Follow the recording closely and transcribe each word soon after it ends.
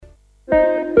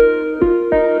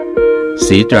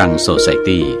สีตรังโซไซ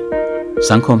ตี้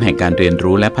สังคมแห่งการเรียน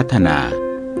รู้และพัฒนา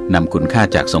นำคุณค่า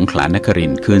จากสงขลานคริ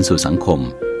นทร์คืนสู่สังคม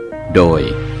โดย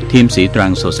ทีมสีตรั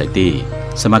งโซไซตี้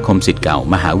สมาคมศิษย์เก่า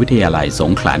มหาวิทยาลัยส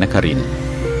งขลานครินทร์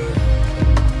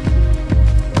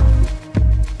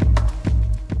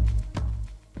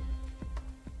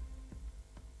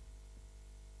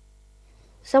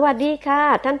สวัสดีค่ะ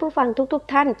ท่านผู้ฟังทุก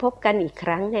ท่านพบกันอีกค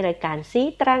รั้งในรายการสี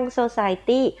ตรังโซไซ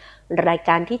ตี้ราย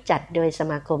การที่จัดโดยส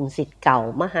มาคมศิษย์เก่า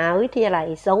มหาวิทยาลัย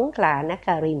สงขลานค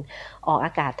รินทร์ออกอ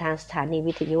ากาศทางสถานี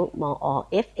วิทยุมอ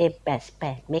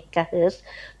FM88 MHz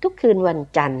ทุกคืนวัน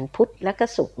จันทร์พุธและก็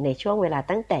ศุกร์ในช่วงเวลา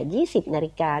ตั้งแต่ 20 นา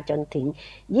ฬิกาจนถึง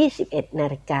 21 นา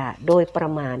ฬิกาโดยประ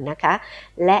มาณนะคะ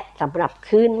และสำหรับ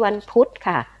คืนวันพุธ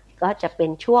ค่ะก็จะเป็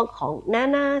นช่วงของน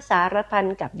าสารพัน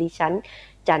กับดิฉัน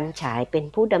จันฉายเป็น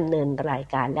ผู้ดำเนินราย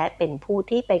การและเป็นผู้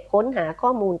ที่ไปค้นหาข้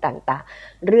อมูลต่าง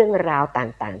ๆเรื่องราว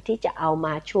ต่างๆที่จะเอาม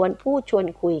าชวน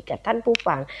คุยกับท่านผู้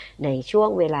ฟังในช่วง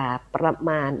เวลาประ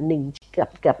มาณเ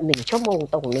กือบ1ชั่วโมง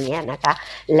ตรงนี้นะคะ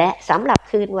และสำหรับ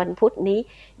คืนวันพุธนี้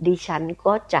ดิฉัน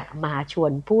ก็จะมาชว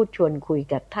นคุย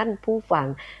กับท่านผู้ฟัง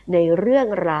ในเรื่อง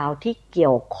ราวที่เกี่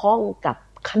ยวข้องกับ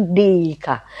คดี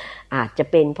ค่ะอาจจะ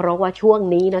เป็นเพราะว่าช่วง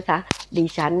นี้นะคะดิ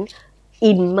ฉัน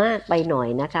อินมากไปหน่อย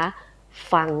นะคะ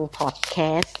ฟังพอดแค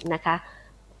สต์นะคะ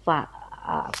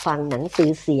ฟังหนังสื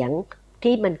อเสียง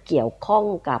ที่มันเกี่ยวข้อง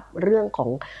กับเรื่องขอ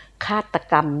งฆาต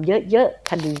กรรมเยอะๆ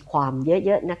คดีความเ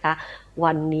ยอะๆนะคะ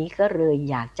วันนี้ก็เลย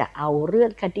อยากจะเอาเรื่อ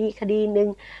งคดีหนึ่ง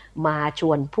มาช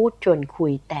วนคุ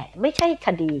ยแต่ไม่ใช่ค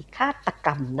ดีฆาตก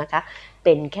รรมนะคะเ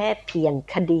ป็นแค่เพียง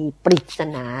คดีปริศ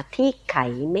นาที่ไข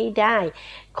ไม่ได้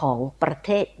ของประเท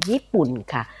ศญี่ปุ่น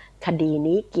ค่ะคดี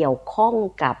นี้เกี่ยวข้อง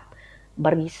กับบ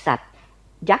ริษัท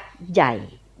ยักษ์ใหญ่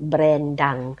แบรนด์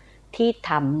ดังที่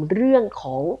ทำเรื่องข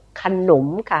องขนม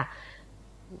ค่ะ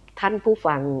ท่านผู้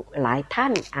ฟังหลายท่า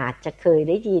นอาจจะเคย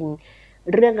ได้ยิน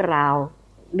เรื่องราว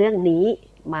เรื่องนี้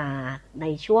มาใน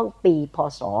ช่วงปีพ.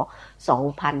ศ.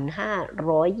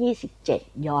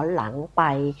 2527ย้อนหลังไป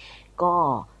ก็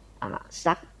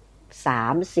สัก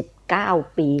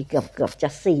39ปีเกือบจะ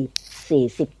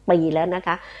40ปีแล้วนะค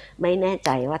ะไม่แน่ใจ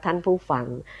ว่าท่านผู้ฟัง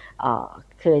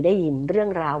เคยได้ยินเรื่อ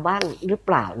งราวบ้างหรือเป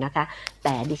ล่านะคะแ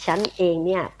ต่ดิฉันเองเ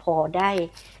นี่ยพอได้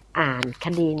อ่านค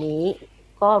ดีนี้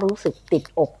ก็รู้สึกติด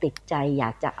อกติดใจอยา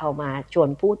กจะเอามาชวน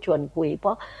คุยเพร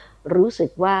าะรู้สึ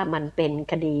กว่ามันเป็น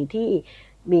คดีที่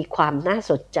มีความน่า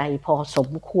สนใจพอสม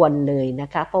ควรเลยนะ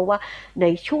คะเพราะว่าใน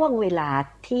ช่วงเวลา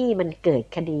ที่มันเกิด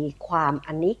คดีความ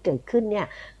อันนี้เกิดขึ้นเนี่ย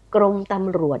กรมต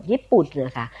ำรวจญี่ปุ่นน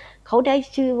ะคะเขาได้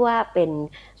ชื่อว่าเป็น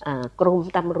กรม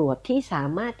ตำรวจที่สา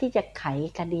มารถที่จะไข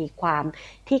คดีความ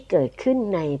ที่เกิดขึ้น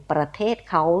ในประเทศ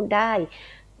เขาได้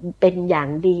เป็นอย่าง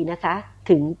ดีนะคะ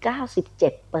ถึง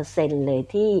 97% เลย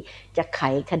ที่จะไข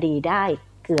คดีได้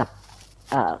เกือบ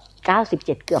97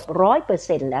เกือบ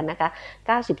 100% แล้วนะคะ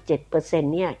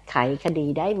 97% เนี่ยไขคดี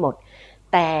ได้หมด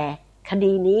แต่ค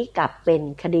ดีนี้กลับเป็น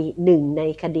คดีหนึ่งใน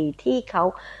คดีที่เขา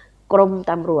กรม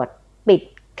ตำรวจปิด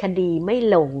คดีไม่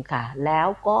ลงค่ะแล้ว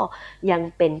ก็ยัง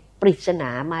เป็นปริศนา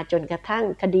มาจนกระทั่ง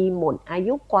คดีหมดอา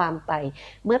ยุความไป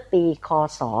เมื่อปีค.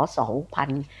ศ.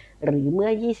 2000หรือเมื่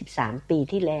อ23ปี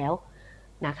ที่แล้ว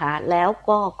นะคะแล้ว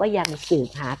ก็ยังสืบ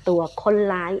หาตัวคน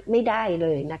ร้ายไม่ได้เล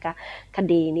ยนะคะค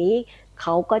ดีนี้เข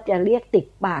าก็จะเรียกติด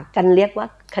ปากกันเรียกว่า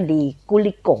คดีกุ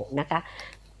ลิโกะนะคะ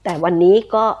แต่วันนี้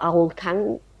ก็เอาทั้ง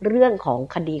เรื่องของ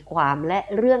คดีความและ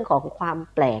เรื่องของความ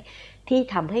แปลกที่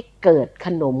ทำให้เกิดข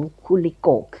นมกุลิโก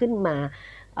ะขึ้นมา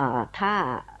ถ้า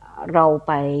เราไ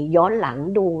ปย้อนหลัง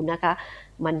ดูนะคะ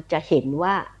มันจะเห็น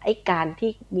ว่าไอ้การ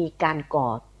ที่มีการก่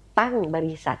อตั้งบ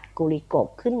ริษัทกุลิโกะ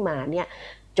ขึ้นมาเนี่ย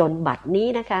จนบัดนี้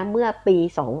นะคะเมื่อปี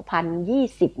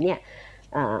2020เนี่ย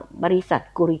บริษัท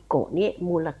กุริโกะนี่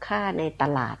มูลค่าในต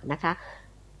ลาดนะคะ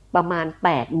ประมาณ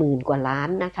 80,000 กว่าล้าน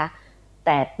นะคะแ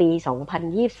ต่ปี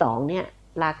2022เนี่ย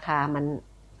ราคามัน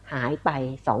หายไป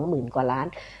 20,000 กว่าล้าน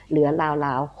เหลือร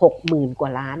าวๆ 60,000 กว่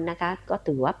าล้านนะคะก็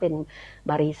ถือว่าเป็น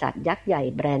บริษัทยักษ์ใหญ่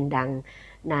แบรนด์ดัง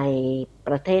ในป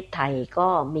ระเทศไทยก็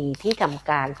มีที่ทำ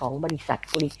การของบริษัท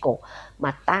กุริโกะม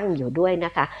าตั้งอยู่ด้วยน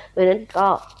ะคะเพราะฉะนั้นก็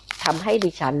ทำให้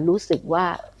ดิฉันรู้สึกว่า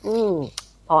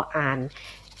พออ่าน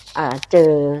เจ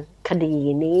อคดี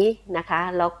นี้นะคะ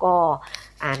แล้วก็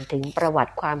อ่านถึงประวั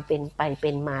ติความเป็นไปเป็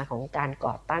นมาของการ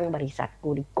ก่อตั้งบริษัท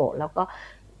กุริโกะแล้วก็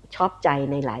ชอบใจ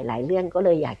ในหลายๆเรื่องก็เล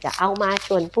ยอยากจะเอามาช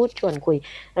วนคุย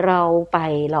เราไป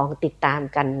ลองติดตาม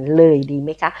กันเลยดีไหม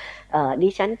คะดิ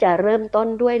ฉันจะเริ่มต้น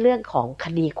ด้วยเรื่องของค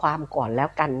ดีความก่อนแล้ว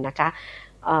กันนะคะ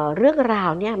เรื่องรา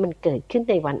วเนี่ยมันเกิดขึ้น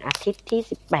ในวันอาทิตย์ที่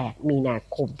18มีนา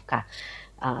คมค่ะ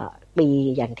ปี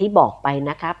อย่างที่บอกไป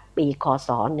นะครับปีค.ศ.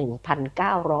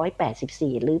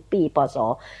 1984หรือปีพ.ศ.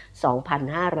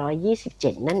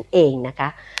 2527นั่นเองนะคะ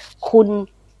ค คุณ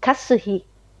คัต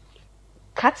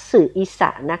สึอิสะ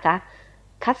นะคะ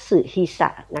คัตสึฮิสะ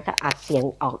นะคะเสียง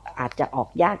อาจจะออก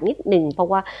ยากนิดนึงเพราะ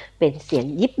ว่าเป็นเสียง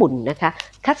ญี่ปุ่นนะคะ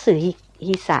คัตสึ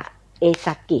ฮิสะเอซ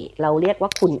ากิเราเรียกว่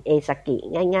าคุณเอซากิ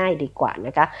ง่ายๆดีกว่าน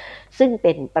ะคะซึ่งเ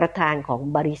ป็นประธานของ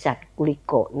บริษัทกุริ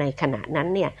โกะในขณะนั้น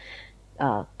เนี่ย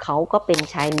เขาก็เป็น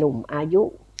ชายหนุ่มอายุ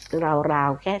รา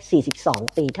วๆแค่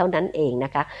42ปีเท่านั้นเองน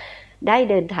ะคะได้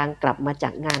เดินทางกลับมาจา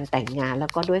กงานแต่งงานแล้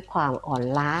วก็ด้วยความอ่อน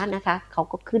ล้านะคะเขา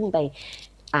ก็ขึ้นไป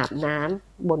อาบน้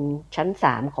ำบนชั้น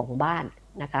3ของบ้าน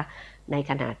นะคะใน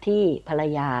ขณะที่ภรร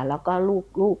ยาแล้วก็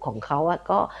ลูกของเขา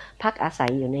ก็พักอาศั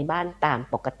ยอยู่ในบ้านตาม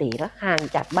ปกติแล้วห่าง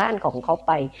จากบ้านของเขาไ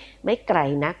ปไม่ไกล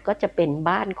นักก็จะเป็น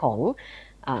บ้านของ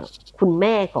คุณแ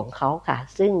ม่ของเขาค่ะ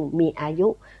ซึ่งมีอายุ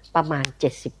ประมาณ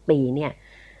70ปีเนี่ย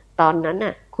ตอนนั้น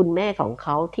น่ะคุณแม่ของเข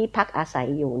าที่พักอาศัย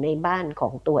อยู่ในบ้านขอ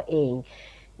งตัวเอง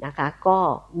นะคะก็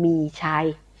มีชาย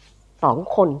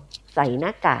2คนใส่หน้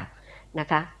ากากนะ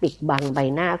คะปิดบังใบ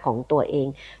หน้าของตัวเอง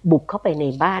บุกเข้าไปใน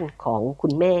บ้านของคุ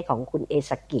ณแม่ของคุณเอ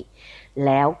ซากิแ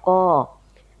ล้วก็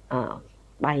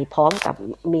ไปพร้อมกับ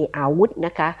มีอาวุธน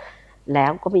ะคะแล้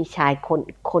วก็มีชาย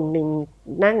คนหนึ่ง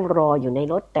นั่งรออยู่ใน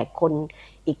รถแต่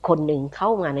อีกคนหนึ่งเข้า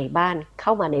มาในบ้า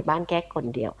นแค่คน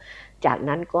เดียวจาก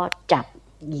นั้นก็จับ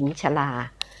หญิงชรา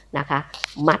นะคะ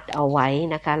มัดเอาไว้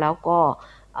นะคะแล้วก็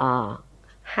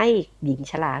ให้หญิง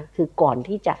ชราคือก่อน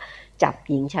ที่จะจับ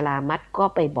หญิงชรามัดก็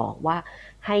ไปบอกว่า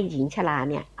ให้หญิงชรา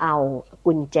เนี่ยเอา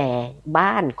กุญแจ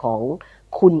บ้านของ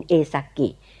คุณเอซากิ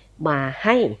มาใ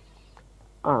ห้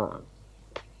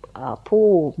ผู้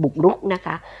บุกรุกนะค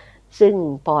ะซึ่ง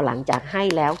พอหลังจากให้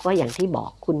แล้วก็อย่างที่บอ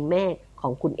กคุณแม่ขอ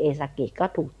งคุณเอซากิก็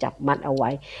ถูกจับมัดเอาไว้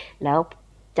แล้ว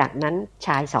จากนั้นช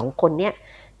าย2คนเนี่ย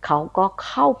เขาก็เ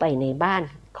ข้าไปในบ้าน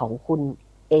ของคุณ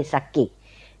เอซากิ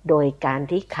โดยการ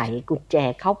ที่ไขกุญแจ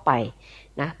เข้าไป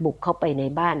นะบุกเข้าไปใน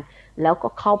บ้านแล้วก็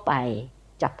เข้าไป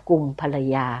จับกุมภรร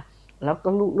ยาแล้วก็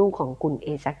ลูกๆของคุณเอ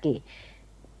ซากิ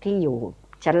ที่อยู่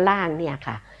ชั้นล่างเนี่ย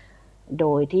ค่ะโด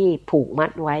ยที่ผูกมั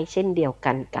ดไว้เช่นเดียว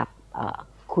กันกับ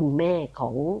คุณแม่ขอ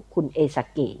งคุณเอซา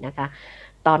กินะคะ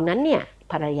ตอนนั้นเนี่ย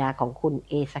ภรรยาของคุณ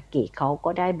เอซากิเขาก็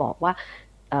ได้บอกว่า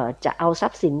จะเอาทรั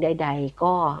พย์สินใดๆ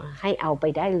ก็ให้เอาไป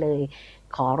ได้เลย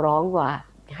ขอร้องว่า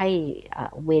ให้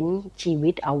เว้นชี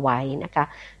วิตเอาไว้นะคะ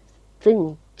ซึ่ง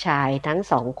ชายทั้ง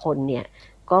2คนเนี่ย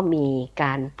ก็มีก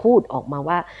ารพูดออกมา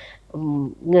ว่า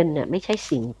เงินน่ะไม่ใช่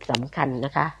สิ่งสำคัญน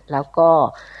ะคะแล้วก็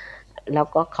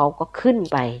เขาก็ขึ้น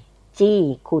ไปจี้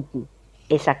คุณเ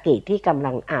อซากิที่กำ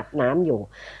ลังอาบน้ำอยู่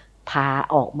พา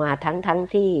ออกมาทั้ง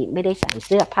ที่ไม่ได้ใส่เ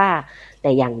สื้อผ้าแ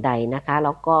ต่อย่างใดนะคะแ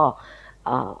ล้วก็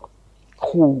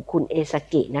ขู่คุณเอซา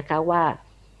กินะคะว่า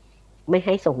ไม่ใ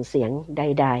ห้ส่งเสียงใ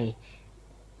ดๆ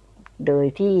โดย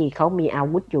ที่เขามีอา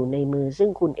วุธอยู่ในมือซึ่ง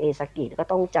คุณเอซากิก็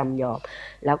ต้องจำยอม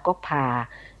แล้วก็พา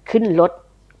ขึ้นรถ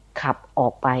ขับออ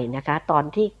กไปนะคะตอน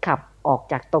ที่ขับออก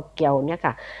จากโตเกียวเนี่ย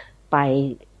ค่ะไป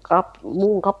ก็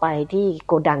มุ่งเข้าไปที่โ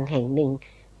กดังแห่งหนึ่ง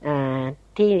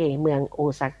ที่เมืองโอ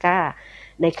ซาก้า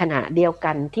ในขณะเดียว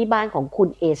กันที่บ้านของคุณ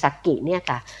เอซากิเนี่ย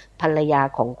ค่ะภรรยา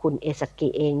ของคุณเอซากิ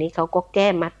เองนี่เขาก็แก้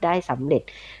มัดได้สำเร็จ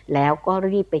แล้วก็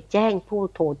รีบไป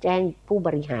โทรแจ้งผู้บ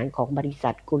ริหารของบริษั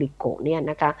ทกุริโกะเนี่ย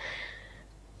นะคะ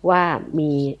ว่า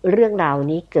มีเรื่องราว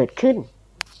นี้เกิดขึ้น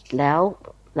แล้ว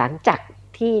หลังจาก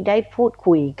ที่ได้พูด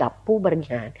คุยกับผู้บริ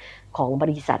หารของบ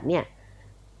ริษัทเนี่ย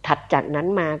ถัดจากนั้น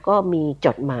มาก็มีจ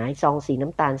ดหมายซองสี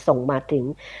น้ำตาลส่งมาถึง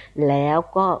แล้ว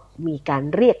ก็มีการ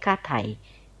เรียกค่าไถ่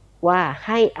ว่าใ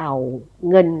ห้เอา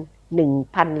เงิน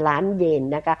 1,000 ล้านเยน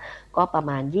นะคะก็ประ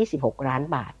มาณ26ล้าน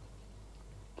บาท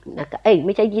นะคะไ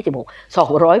ม่ใช่26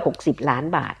 260ล้าน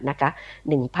บาทนะคะ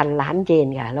 1,000 ล้านเยน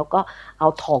ค่ะแล้วก็เอา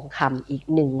ทองคำอีก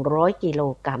100กิโล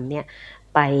กรัมเนี่ย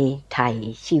ไปไถ่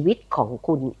ชีวิตของ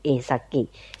คุณเอซากิ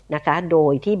นะคะโด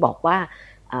ยที่บอกว่า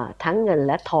ทั้งเงินแ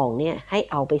ละทองเนี่ยให้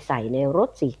เอาไปใส่ในรถ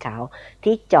สีขาว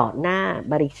ที่จอดหน้า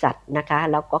บริษัทนะคะ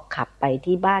แล้วก็ขับไป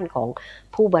ที่บ้านของ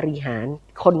ผู้บริหาร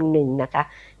คนหนึ่งนะคะ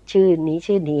ชื่อ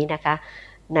นี้นะคะ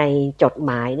ในจดห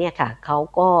มายเนี่ยค่ะเขา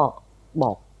ก็บ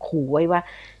อกขู่ไว้ว่า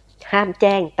ห้ามแ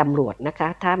จ้งตำรวจนะคะ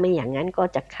ถ้าไม่อย่างนั้นก็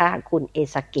จะฆ่าคุณเอ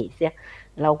ซากิเสีย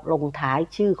เราลงท้าย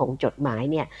ชื่อของจดหมาย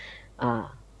เนี่ย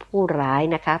ผู้ร้าย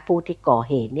นะคะผู้ที่ก่อ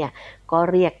เหตุเนี่ยก็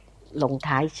เรียกลง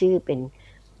ท้ายชื่อเป็น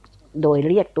โดย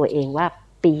เรียกตัวเองว่า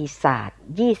ปีศาจ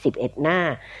21หน้า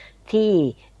ที่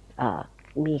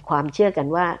มีความเชื่อกัน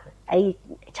ว่าไอ้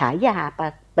ฉายา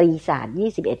ปีศาจ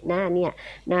21หน้าเนี่ย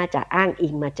น่าจะอ้างอิ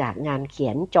งมาจากงานเขี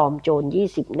ยนจอมโจร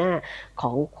20หน้าข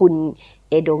องคุณ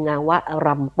เอโดงาวะ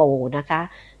รัมโปนะคะ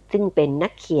ซึ่งเป็นนั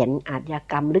กเขียนอาชญา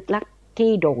กรรมลึกลับ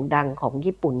ที่โด่งดังของ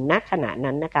ญี่ปุ่นณขณะ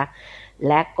นั้นนะคะ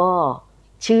และก็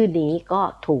ชื่อนี้ก็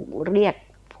ถูกเรียก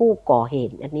ผู้ก่อเห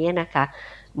ตุอันนี้นะคะ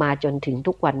มาจนถึง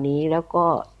ทุกวันนี้แล้วก็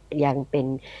ยังเป็น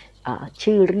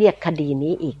ชื่อเรียกคดี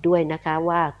นี้อีกด้วยนะคะ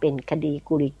ว่าเป็นคดี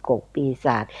กุริโกะปีศ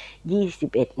าจ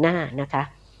21 หน้านะคะ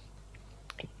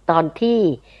ตอนที่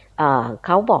เข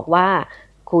าบอกว่า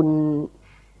คุณ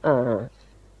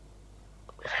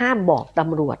ห้ามบอกต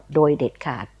ำรวจโดยเด็ดข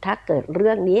าดถ้าเกิดเ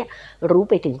รื่องนี้รู้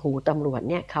ไปถึงหูตำรวจ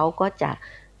เนี่ยเขาก็จะ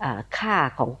ฆ่า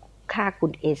คุ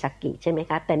ณเอซากิใช่ไหม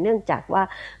คะแต่เนื่องจากว่า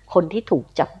คนที่ถูก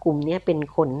จับกุมเนี่ยเป็น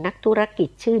คนนักธุรกิจ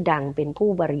ชื่อดังเป็นผู้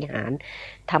บริหาร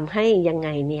ทำให้ยังไง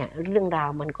เนี่ยเรื่องราว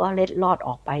มันก็เล็ดลอดอ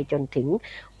อกไปจนถึง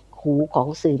หูของ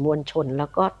สื่อมวลชนแล้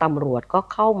วก็ตำรวจก็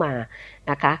เข้ามา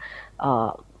นะคะ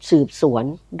สืบสวน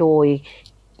โดย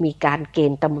มีการเก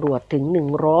ณฑ์ตำรวจถึง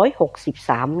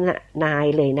163 นาย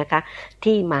เลยนะคะ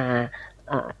ที่มา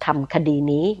ทำคดี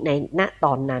นี้ในณต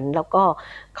อนนั้นแล้วก็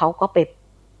เขาก็ไป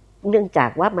เนื่องจา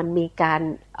กว่ามันมีการ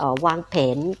วางแผ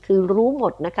นคือรู้หม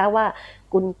ดนะคะว่า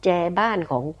กุญแจบ้าน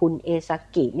ของคุณเอซา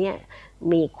กิเนี่ย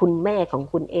มีคุณแม่ของ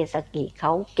คุณเอซากิเข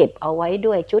าเก็บเอาไว้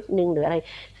ด้วยชุดหนึ่งหรืออะไร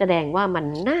แสดงว่ามัน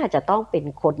น่าจะต้องเป็น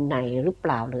คนไหนหรือเป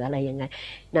ล่าหรืออะไรยังไง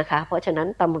นะคะเพราะฉะนั้น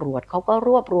ตำรวจเขาก็ร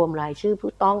วบรวมรายชื่อ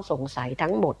ผู้ต้องสงสัย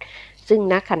ทั้งหมดซึ่ง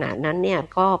ณขณะนั้นเนี่ย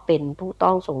ก็เป็นผู้ต้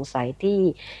องสงสัยที่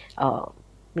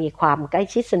มีความใกล้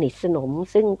ชิดสนิทสนม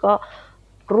ซึ่งก็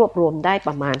รวบรวมได้ป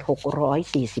ระมาณ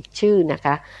640ชื่อนะค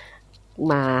ะ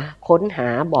มาค้นหา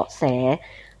เบาะแส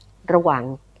ระหว่าง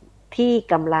ที่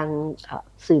กำลัง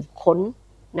สืบค้น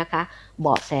นะคะเบ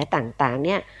าะแสต่างๆเ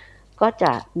นี่ยก็จ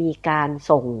ะมีการ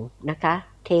ส่งนะคะ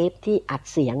เทปที่อัด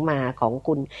เสียงมาของ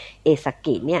คุณเอซา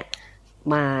กิเนี่ย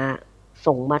มา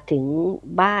ส่งมาถึง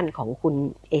บ้านของคุณ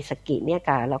เอซากิเนี่ย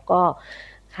ค่ะแล้วก็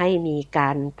ให้มีกา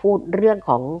รพูดเรื่อง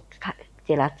ของเจ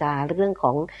รจาเรื่องข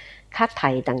องค่าไ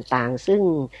ถ่ต่างๆซึ่ง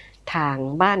ทาง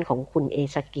บ้านของคุณเอ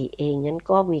ซากิเองนั้น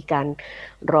ก็มีการ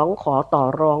ร้องขอต่อ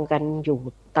รองกันอยู่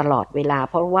ตลอดเวลา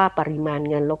เพราะว่าปริมาณ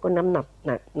เงินแล้วก็น้ำห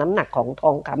นักของท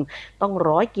องคำต้อง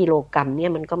100 กิโลกรัมเนี่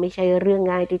ยมันก็ไม่ใช่เรื่อง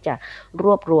ง่ายที่จะร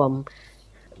วบรวม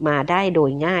มาได้โด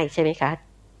ยง่ายใช่ไหมคะ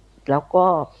แล้วก็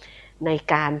ใน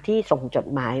การที่ส่งจด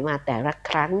หมายมาแต่ละ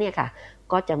ครั้งเนี่ยค่ะ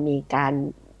ก็จะมีการ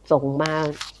ส่งมา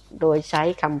โดยใช้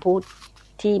คำพูด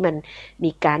ที่มัน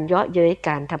มีการเยาะเย้ยก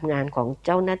ารทำงานของเ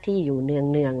จ้าหน้าที่อยู่เ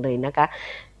นืองๆเลยนะคะ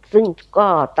ซึ่งก็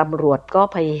ตำรวจก็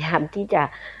พยายามที่จะ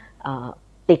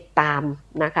ติดตาม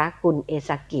นะคะคุณเอซ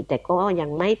ากิแต่ก็ยัง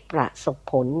ไม่ประสบ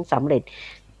ผลสำเร็จ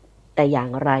แต่อย่าง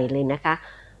ไรเลยนะคะ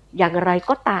อย่างไร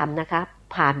ก็ตามนะคะ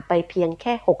ผ่านไปเพียงแ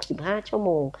ค่65 ชั่วโ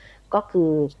มงก็คื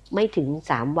อไม่ถึง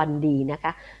3 วันดีนะค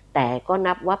ะแต่ก็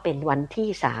นับว่าเป็นวันที่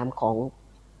3ของ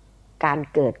การ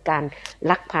เกิดการ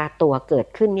ลักพาตัวเกิด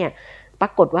ขึ้นเนี่ยป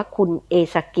รากฏว่าคุณเอ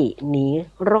ซากิหนี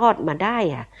รอดมาได้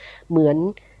อะเหมือน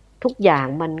ทุกอย่าง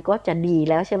มันก็จะดี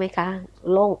แล้วใช่ไหมคะ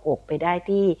โล่งอกไปได้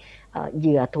ที่เห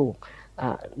ยื่อถูก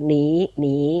ห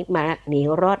นี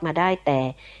รอดมาได้แต่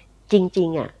จริง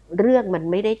ๆอ่ะเรื่องมัน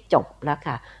ไม่ได้จบแล้ว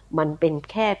ค่ะมันเป็น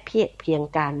แค่เพียง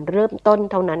การเริ่มต้น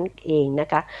เท่านั้นเองนะ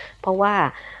คะเพราะว่า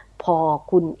พอ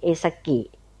คุณเอซากิ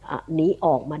หนีอ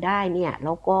อกมาได้เนี่ยแ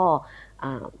ล้วก็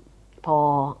พอ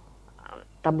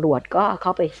ตำรวจก็เข้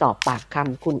าไปสอบปากค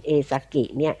ำคุณเอซากิ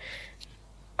เนี่ย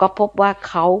ก็พบว่า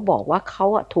เขาบอกว่าเขา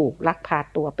ถูกลักพา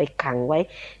ตัวไปขังไว้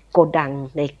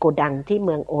ในโกดังที่เ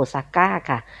มืองโอซาก้า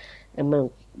ค่ะ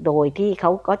โดยที่เข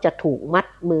าก็จะถูกมัด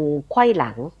มือไขว้ห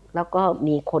ลังแล้วก็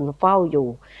มีคนเฝ้าอยู่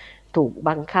ถูก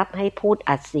บังคับให้พูด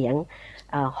อัดเสียง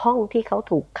ห้องที่เขา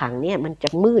ถูกขังเนี่ยมันจะ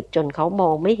มืดจนเขามอ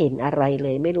งไม่เห็นอะไรเล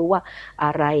ยไม่รู้ว่าอ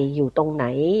ะไรอยู่ตรงไหน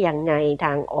ยังไงท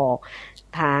างออก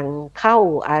ทางเข้า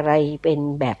อะไรเป็น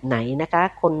แบบไหนนะคะ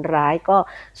คนร้ายก็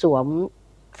สวม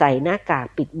ใส่หน้ากาก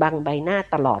ปิดบังใบหน้า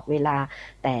ตลอดเวลา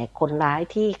แต่คนร้าย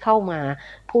ที่เข้ามา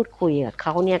พูดคุยกับเข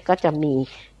าเนี่ยก็จะมี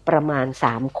ประมาณ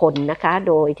3 คนนะคะ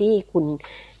โดยที่คุณ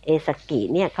เอซากิ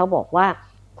เนี่ยเขาบอกว่า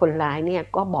คนร้ายเนี่ย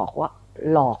ก็บอกว่า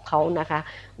หลอกเขานะคะ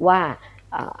ว่า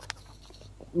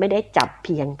ไม่ได้จับเ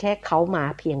พียงแค่เขามา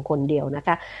เพียงคนเดียวนะค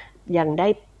ะยังได้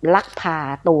ลักพา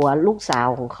ตัวลูกสาว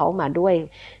ของเขามาด้วย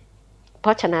เพร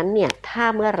าะฉะนั้นเนี่ยถ้า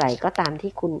เมื่อไหร่ก็ตาม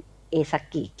ที่คุณเอซา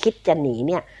กิคิดจะหนี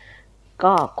เนี่ย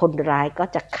ก็คนร้ายก็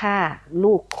จะฆ่า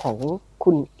ลูกของ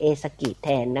คุณเอซากิแท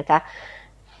นนะคะ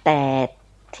แต่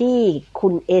ที่คุ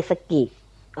ณเอซากิ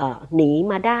หนี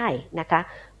มาได้นะคะ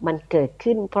มันเกิด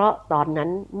ขึ้นเพราะตอนนั้น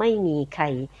ไม่มีใคร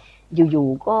อยู่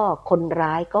ๆก็คน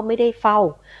ร้ายก็ไม่ได้เฝ้า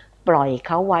ปล่อยเ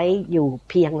ขาไว้อยู่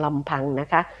เพียงลำพังนะ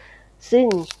คะซึ่ง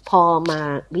พอมา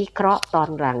วิเคราะห์ตอน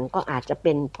หลังก็อาจจะเ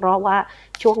ป็นเพราะว่า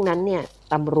ช่วงนั้นเนี่ย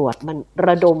ตำรวจมันร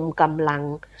ะดมกำลัง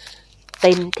เ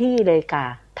ต็มที่เลยค่ะ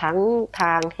ทั้งท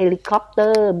างเฮลิคอปเตอ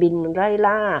ร์บินไล่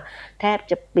ล่าแทบ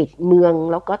จะปิดเมือง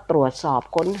แล้วก็ตรวจสอบ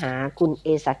ค้นหาคุณเอ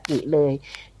ซากิเลย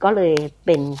ก็เลยเ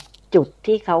ป็นจุด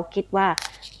ที่เขาคิดว่า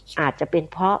อาจจะเป็น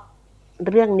เพราะ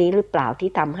เรื่องนี้หรือเปล่าที่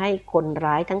ทำให้คน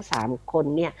ร้ายทั้ง3คน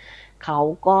เนี่ยเขา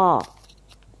ก็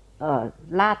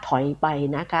ล่าถอยไป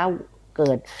นะคะเ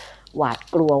กิดหวาด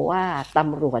กลัวว่าต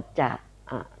ำรวจจะ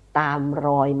ตามร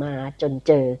อยมาจนเ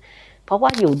จอเพราะว่า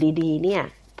อยู่ดีๆเนี่ย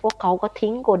พวกเขาก็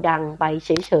ทิ้งโกดังไปเ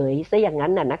ฉยๆซะอย่างนั้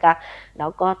นน่ะนะคะแล้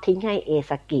วก็ทิ้งให้เอ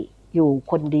ซากิอยู่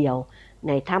คนเดียวใ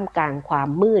นท่ามกลางความ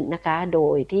มืดนะคะโด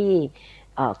ยที่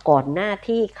ก่อนหน้า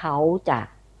ที่เขาจะ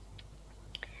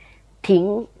ทิ้ง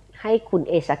ให้คุณ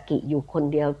เอซากิอยู่คน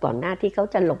เดียวก่อนหน้าที่เขา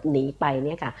จะหลบหนีไปเ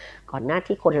นี่ยค่ะก่อนหน้า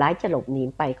ที่คนร้ายจะหลบหนี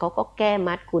ไปเขาก็แก้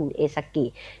มัดคุณเอซากิ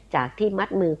จากที่มัด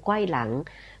มือไขว้หลัง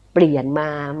เปลี่ยนมา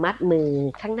มัดมือ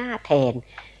ข้างหน้าแทน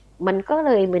มันก็เ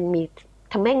ลยมันมี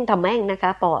ทำแม่งนะค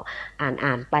ะพอ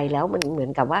อ่านไปแล้วมันเหมือ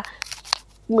นกับว่า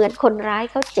เหมือนคนร้าย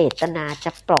เขาเจตนาจ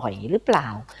ะปล่อยหรือเปล่า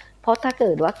เพราะถ้าเ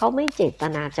กิดว่าเขาไม่เจต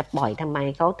นาจะปล่อยทำไม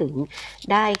เขาถึง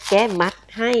ได้แก้มัด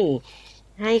ให้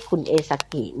คุณเอซา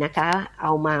กินะคะเอ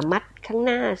ามามัดข้างห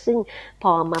น้าซึ่งพ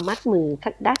อมามัดมือ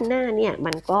ด้านหน้าเนี่ย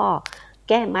มันก็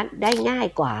แก้มัดได้ง่าย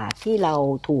กว่าที่เรา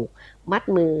ถูกมัด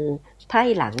มือไพร่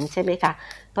หลังใช่ไหมคะ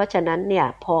เพราะฉะนั้นเนี่ย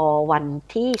พอวัน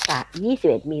ที่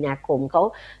21มีนาคมเขา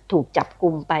ถูกจับกุ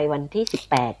มไปวันที่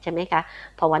18ใช่ไหมคะ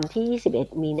พอวันที่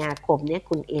21มีนาคมเนี่ย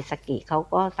คุณเอซากิเขา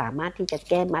ก็สามารถที่จะ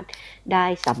แก้มัดได้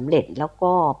สำเร็จแล้ว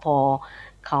ก็พอ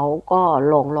เขาก็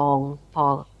ลองพอ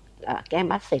แก้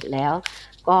มัดเสร็จแล้ว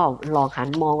ก็ลองหัน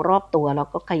มองรอบตัวแล้ว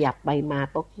ก็ขยับไปมา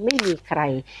ก็ไม่มีใคร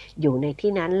อยู่ใน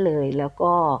ที่นั้นเลยแล้ว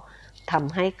ก็ท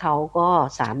ำให้เขาก็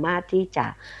สามารถที่จะ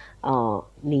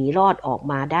หนีรอดออก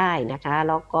มาได้นะคะ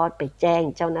แล้วก็ไปแจ้ง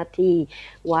เจ้าหน้าที่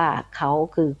ว่าเขา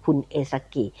คือคุณเอซา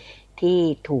กิที่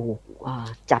ถูก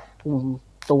จับกุม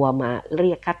ตัวมาเ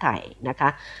รียกค่าไถ่นะคะ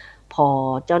พอ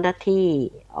เจ้าหน้าที่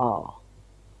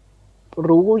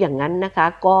รู้อย่างนั้นนะคะ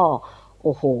ก็โ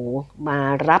อ้โหมา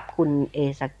รับคุณเอ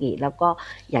ซากิแล้วก็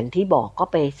อย่างที่บอกก็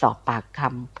ไปสอบปากค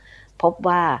ำพบ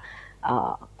ว่า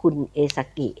คุณเอซา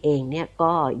กิเองเนี่ย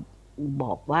ก็บ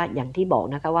อกว่าอย่างที่บอก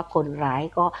นะคะว่าคนร้าย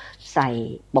ก็ใส่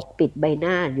ปกปิดใบห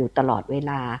น้าอยู่ตลอดเว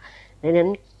ลาดังนั้น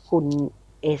คุณ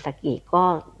เอซากิก็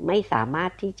ไม่สามาร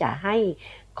ถที่จะให้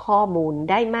ข้อมูล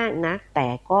ได้มากนักแต่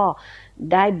ก็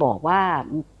ได้บอกว่า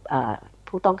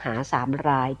ผู้ต้องหา3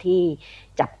รายที่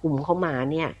จับกุมเข้ามา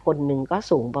เนี่ยคนหนึ่งก็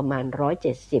สูงประมาณ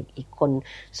170อีกคน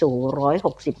สูง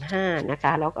165นะค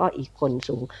ะแล้วก็อีกคน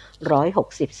สูง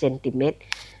160เซนติเมตร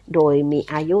โดยมี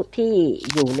อายุที่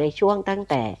อยู่ในช่วงตั้ง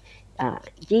แต่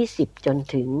20จน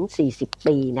ถึง40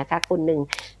ปีนะคะคนหนึ่ง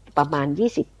ประมาณ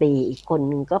20ปีอีกคน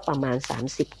หนึ่งก็ประมาณ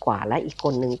30กว่าและอีกค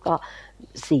นหนึ่งก็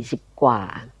40กว่า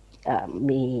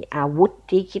มีอาวุธ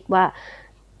ที่คิดว่า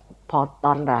พอต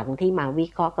อนหลังที่มาวิ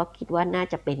เคราะห์ก็คิดว่าน่า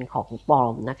จะเป็นของปลอ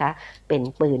มนะคะเป็น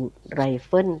ปืนไรเ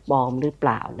ฟิลปลอมหรือเป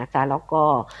ล่านะคะแล้วก็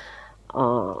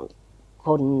ค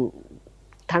น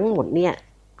ทั้งหมดเนี่ย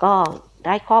ก็ไ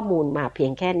ด้ข้อมูลมาเพีย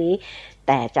งแค่นี้แ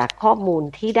ต่จากข้อมูล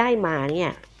ที่ได้มาเนี่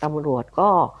ยตำรวจก็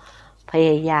พย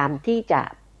ายามที่จะ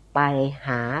ไป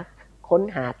ค้น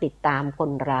หาติดตามค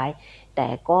นร้ายแต่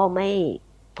ก็ไม่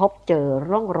พบเจอ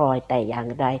ร่องรอยแต่อย่าง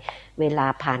ใดเวลา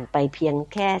ผ่านไปเพียง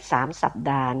แค่3สัป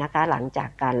ดาห์นะคะหลังจาก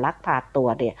การลักพาตัว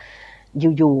เนี่ย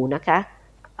อยู่ๆนะคะ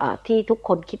ที่ทุกค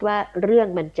นคิดว่าเรื่อง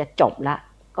มันจะจบละ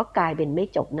ก็กลายเป็นไม่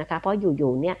จบนะคะเพราะอ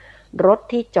ยู่ๆเนี่ยรถ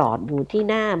ที่จอดอยู่ที่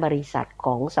หน้าบริษัทข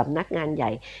องสำนักงานให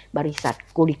ญ่บริษัท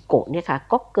กุริโกะเนี่ยค่ะ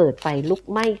ก็เกิดไฟลุก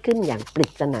ไหม้ขึ้นอย่างปริ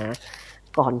ศนา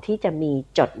ก่อนที่จะมี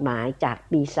จดหมายจาก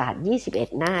ปีศาจ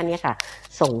21หน้าเนี่ยค่ะ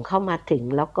ส่งเข้ามาถึง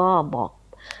แล้วก็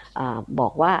บอ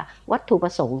กว่าวัตถุปร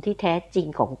ะสงค์ที่แท้จริง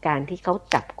ของการที่เขา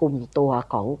จับกุมตัว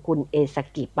ของคุณเอซา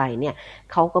กิไปเนี่ย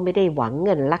เขาก็ไม่ได้หวังเ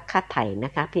งินลักค่าไถ่น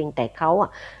ะคะเพียงแต่เขา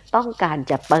ต้องการ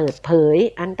จะเปิดเผย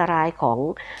อันตรายของ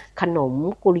ขนม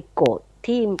กุริโกะ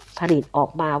ที่ผลิตออก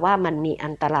มาว่ามันมีอั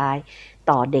นตราย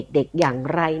ต่อเด็กๆอย่าง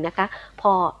ไรนะคะพ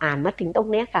ออ่านมาถึงตรง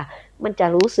นี้ค่ะมันจะ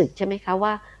รู้สึกใช่ไหมคะว่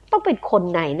าต้องเป็นคน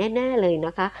ไหนแน่ๆเลยน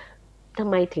ะคะทำ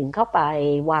ไมถึงเข้าไป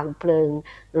วางเพลิง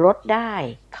รถได้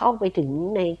เข้าไปถึง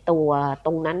ในตัวต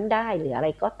รงนั้นได้หรืออะไร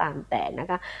ก็ตามแต่นะ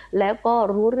คะแล้วก็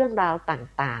รู้เรื่องราว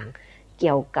ต่างๆเ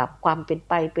กี่ยวกับความเป็น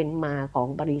ไปเป็นมาของ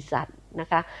บริษัทนะ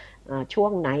คะช่ว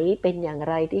งไหนเป็นอย่าง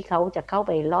ไรที่เขาจะเข้าไ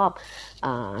ปรอบ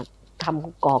ท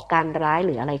ำก่อการร้ายห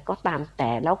รืออะไรก็ตามแ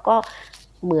ต่แล้วก็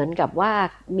เหมือนกับว่า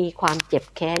มีความเจ็บ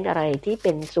แค้นอะไรที่เ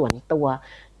ป็นส่วนตัว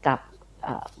กับ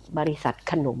บริษัท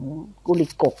ขนมกุริ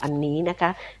โกะอันนี้นะคะ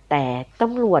แต่ต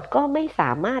ำรวจก็ไม่ส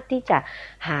ามารถที่จะ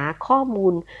หาข้อมู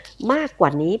ลมากกว่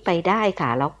านี้ไปได้ค่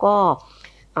ะแล้วก็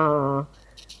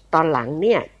ตอนหลังเ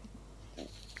นี่ย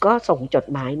ก็ส่งจด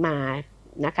หมายมา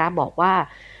นะคะบอกว่า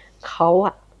เขา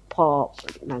พอ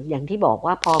อย่างที่บอก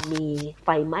ว่าพอมีไฟ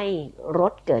ไหม้ร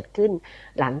ถเกิดขึ้น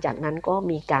หลังจากนั้นก็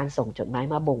มีการส่งจดหมาย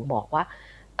มาบ่งบอกว่า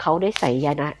เขาได้ใส่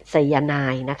ไซยาไน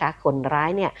ด์นะคะคนร้าย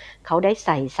เนี่ยเขาได้ใ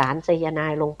ส่สารไซยาไน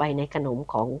ด์ลงไปในขนม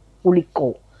ของกุริโก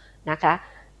ะนะคะ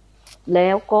แล้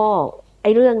วก็ไ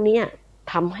อ้เรื่องนี้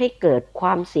ทำให้เกิดคว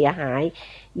ามเสียหาย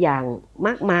อย่างม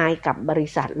ากมายกับบริ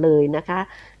ษัทเลยนะคะ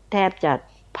แทบจะ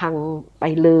พังไป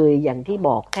เลยอย่างที่บ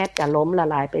อกแทบจะล้มละ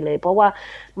ลายไปเลยเพราะว่า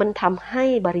มันทำให้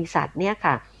บริษัทเนี่ย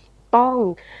ค่ะต้อง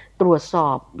ตรวจสอ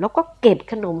บแล้วก็เก็บ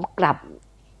ขนมกลับ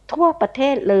ทั่วประเท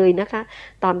ศเลยนะคะ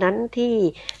ตอนนั้นที่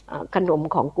ขนม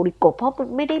ของกุริโกะเพราะมัน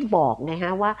ไม่ได้บอกนะค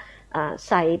ะว่า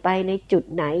ใส่ไปในจุด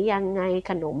ไหนยังไง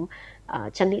ขนม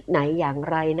ชนิดไหนอย่าง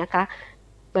ไรนะคะ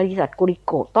บริษัทกุริ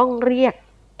โกะต้องเรียก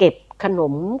เก็บขน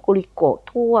มกุริโกะ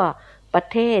ทั่วประ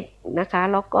เทศนะคะ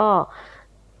แล้วก็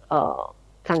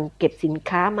สั่งเก็บสิน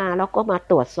ค้ามาแล้วก็มา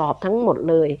ตรวจสอบทั้งหมด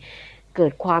เลยเกิ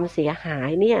ดความเสียหาย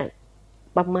เนี่ย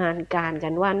ประมาณการกั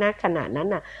นว่าณขณะนั้น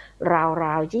น่ะร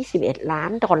าวๆ$21 ล้า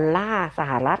นส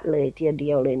หรัฐเลยทีเดี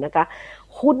ยวเลยนะคะ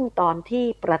หุ้นตอนที่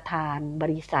ประธานบ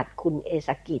ริษัทคุณเอซ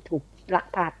ากิถูกลัก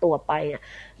พาตัวไป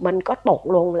มันก็ตก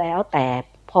ลงแล้วแต่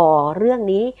พอเรื่อง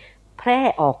นี้แพร่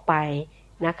ออกไป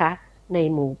นะคะใน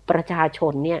หมู่ประชาช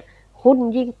นเนี่ยหุ้น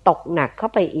ยิ่งตกหนักเข้า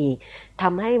ไปอีกท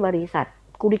ำให้บริษัท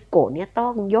กุริโกะเนี่ยต้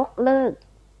องยกเลิก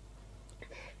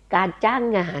การจ้าง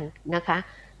งานนะคะ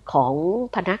ของ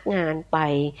พนักงานไป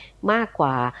มากก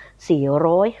ว่า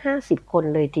450คน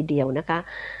เลยทีเดียวนะคะ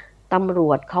ตำร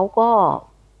วจเขาก็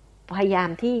พยายาม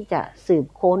ที่จะสืบ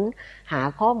ค้นหา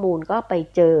ข้อมูลก็ไป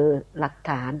เจอหลัก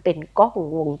ฐานเป็นกล้อง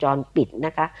วงจรปิดน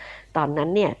ะคะตอนนั้น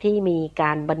เนี่ยที่มีก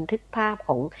ารบันทึกภาพข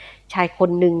องชายคน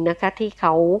หนึ่งนะคะที่เข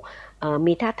า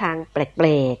มีท่าทางแปล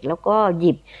กๆแล้วก็ห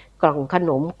ยิบกล่องข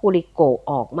นมกุริโกะ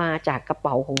ออกมาจากกระเ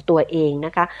ป๋าของตัวเองน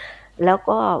ะคะแล้ว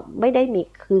ก็ไม่ได้มี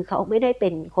คือเขาไม่ได้เป็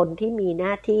นคนที่มีหน้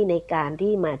าที่ในการ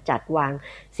ที่มาจัดวาง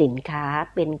สินค้า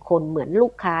เป็นคนเหมือนลู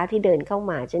กค้าที่เดินเข้า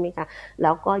มาใช่ไหมคะแ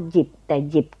ล้วก็หยิ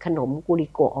บขนมกุริ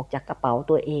โกะออกจากกระเป๋า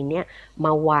ตัวเองเนี่ยม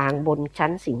าวางบนชั้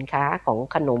นสินค้าของ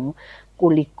ขนมกุ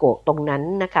ริโกะตรงนั้น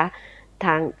นะคะท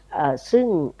างซึ่ง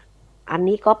อัน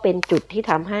นี้ก็เป็นจุดที่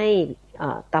ทำให้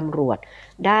ตำรวจ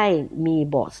ได้มี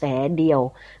เบาะแสเดียว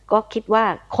ก็คิดว่า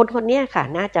คนนี้ค่ะ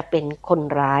น่าจะเป็นคน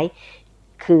ร้าย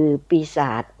คือปีศ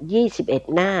าจ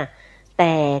21 หน้าแ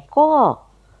ต่ก็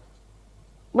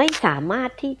ไม่สามารถ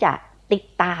ที่จะติด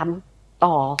ตาม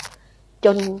ต่อจ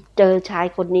นเจอชาย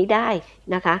คนนี้ได้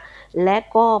นะคะและ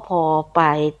ก็พอไป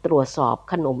ตรวจสอบ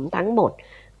ขนมทั้งหมด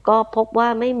ก็พบว่า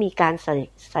ไม่มีการ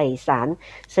ใส่สาร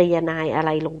ไซยาไนด์อะไร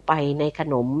ลงไปในข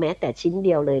นมแม้แต่ชิ้นเ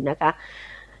ดียวเลยนะคะ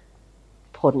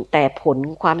ผล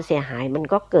ความเสียหายมัน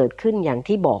ก็เกิดขึ้นอย่าง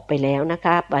ที่บอกไปแล้วนะค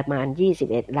ะประมาณ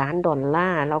$21 ล้าน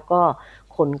แล้วก็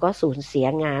คนก็สูญเสีย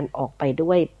งานออกไปด้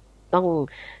วยต้อง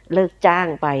เลิกจ้าง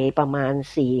ไปประมาณ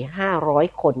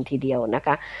 400-500 คนทีเดียวนะค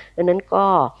ะดังนั้นก็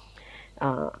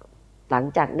หลัง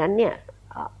จากนั้นเนี่ย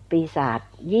ปีศาจ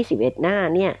21 หน้า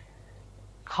เนี่ย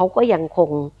เขาก็ยังคง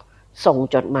ส่ง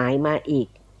จดหมายมาอีก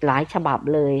หลายฉบับ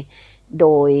เลยโด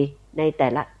ยในแต่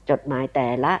ละจดหมายแต่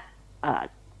ละ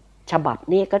ฉบับ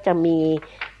นี้ก็จะมี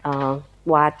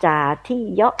วาจาที่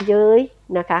เยาะเย้ย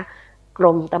นะคะกร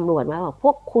มตำรวจมาบอกพ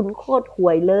วกคุณโคตรห่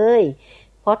วยเลย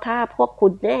เพราะถ้าพวกคุ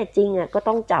ณแน่จริงก็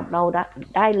ต้องจับเรา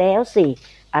ได้แล้วสิ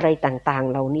อะไรต่างๆ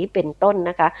เหล่านี้เป็นต้น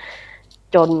นะคะ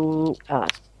จน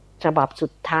ฉบับสุ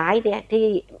ดท้ายเนี่ย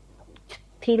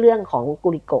ที่เรื่องของกุ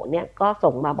ริโกะเนี่ยก็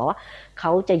ส่งมาบอกว่าเข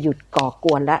าจะหยุดก่อก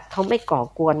วนแล้วเขาไม่ก่อ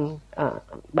กวน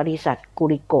บริษัทกุ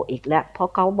ริโกะอีกแล้วเพราะ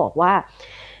เขาบอกว่า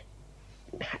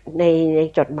ใน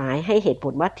จดหมายให้เหตุผ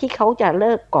ลว่าที่เขาจะเ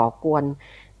ลิกก่อกวน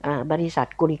บริษัท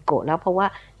กุริโกะแล้วเพราะว่า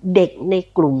เด็กใน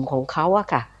กลุ่มของเขาอะ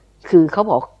ค่ะคือเขา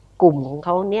บอกกลุ่มของเข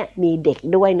าเนี่ยมีเด็ก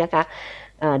ด้วยนะคะ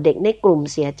เด็กในกลุ่ม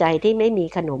เสียใจที่ไม่มี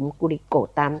ขนมกุริโกะ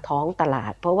ตามท้องตลา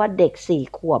ดเพราะว่าเด็ก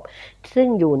4 ขวบซึ่ง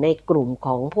อยู่ในกลุ่มข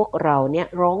องพวกเราเนี่ย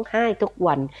ร้องไห้ทุก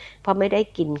วันเพราะไม่ได้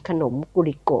กินขนมกุ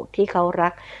ริโกะที่เขารั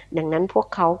กดังนั้นพวก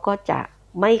เขาก็จะ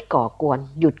ไม่ก่อกวน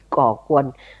หยุดก่อกวน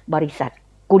บริษัท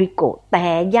กุริโกะแต่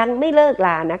ยังไม่เลิกล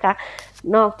านะคะ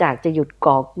นอกจากจะหยุด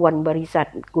ก่อกวนบริษัท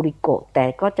กุริโกะแต่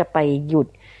ก็จะไปหยุด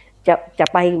จะ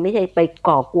ไปไม่ใช่ไป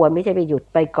ก่อกวนไม่ใช่ไปหยุด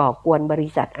ไปก่อกวนบริ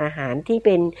ษัทอาหารที่เ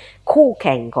ป็นคู่แ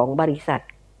ข่งของบริษัท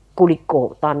กุริโกะ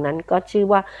ตอนนั้นก็ชื่อ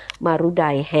ว่ามารุได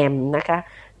แฮมนะคะ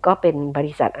ก็เป็นบ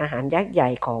ริษัทอาหารยักษ์ใหญ่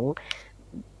ของ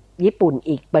ญี่ปุ่น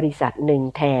อีกบริษัทหนึ่ง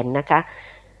แทนนะคะ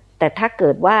แต่ถ้าเกิ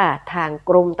ดว่าทาง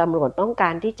กรมตำรวจต้องกา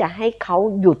รที่จะให้เขา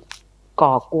หยุด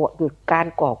ก่อกวนหยุดการ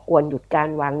ก่อกวนหยุดการ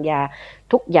วางยา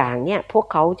ทุกอย่างเนี่ยพวก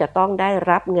เขาจะต้องได้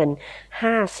รับเงิน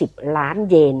50 ล้าน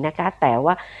เยนนะคะแต่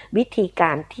ว่าวิธีก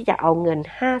ารที่จะเอาเงิน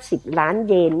50 ล้าน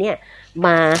เยนเนี่ยม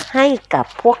าให้กับ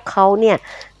พวกเขาเนี่ย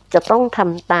จะต้องท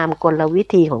ำตามกลวิ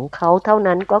ธีของเขาเท่า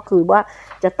นั้นก็คือว่า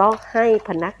จะต้องให้พ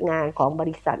นักงานของบ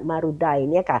ริษัทมารุได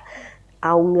เนี่ยค่ะ เอ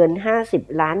าเงิน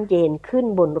50 ล้านเยนขึ้น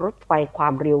บนรถไฟควา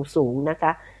มเร็วสูงนะค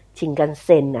ะชินคันเ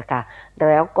ซ็นนะคะแ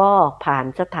ล้วก็ผ่าน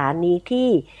สถานีที่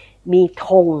มีธ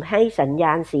งให้สัญญ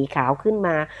าณสีขาวขึ้นม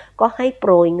าก็ให้โป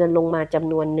รยเงินลงมาจ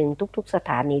ำนวนหนึ่งทุกๆส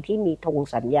ถานีที่มีธง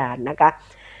สัญญาณนะคะ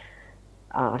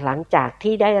หลังจาก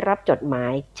ที่ได้รับจดหมา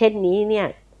ยเช่นนี้เนี่ย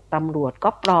ตำรวจก็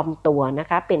ปลอมตัวนะ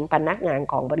คะเป็นพนักงาน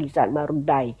ของบริษัทมารุ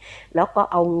ไดแล้วก็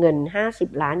เอาเงิน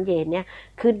50 ล้านเยนเนี่ย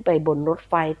ขึ้นไปบนรถ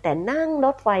ไฟแต่นั่งร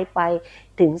ถไฟไป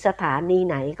ถึงสถานี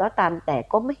ไหนก็ตามแต่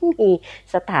ก็ไม่มี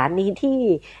สถานีที่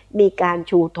มีการ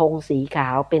ชูธงสีขา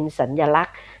วเป็นสัญลัก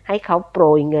ษณ์ให้เขาโปร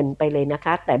ยเงินไปเลยนะค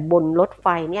ะแต่บนรถไฟ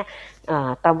เนี่ย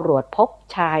ตำรวจพบ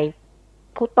ชาย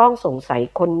ผู้ต้องสงสัย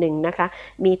คนหนึ่งนะคะ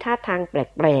มีท่าทางแ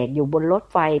ปลกๆอยู่บนรถ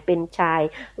ไฟเป็นชาย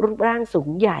รูปร่างสูง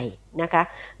ใหญ่นะคะ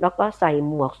แล้วก็ใส่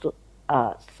หมวก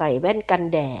ใส่แว่นกัน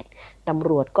แดดตำ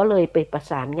รวจก็เลยไปประ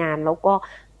สานงานแล้วก็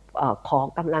ขอ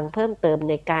กำลังเพิ่มเติม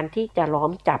ในการที่จะล้อ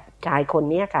มจับชายคน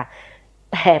นี้ค่ะ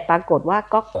แต่ปรากฏว่า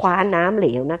ก็คว้าน้ำเหล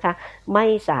วนะคะไม่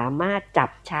สามารถจับ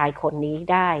ชายคนนี้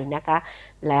ได้นะคะ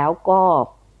แล้วก็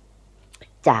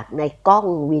จากในกล้อง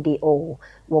วิดีโอ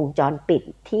วงจรปิด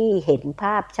ที่เห็นภ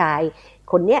าพชาย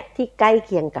คนเนี้ยที่ใกล้เ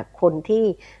คียงกับคนที่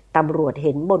ตำรวจเ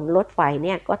ห็นบนรถไฟเ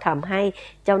นี่ยก็ทำให้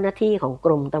เจ้าหน้าที่ของก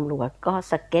รมตำรวจก็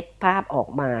สเก็ตภาพออก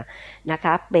มานะค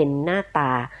ะเป็นหน้าต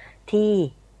าที่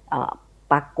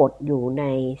ปรากฏอยู่ใน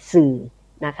สื่อ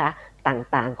นะคะ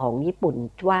ต่างๆของญี่ปุ่น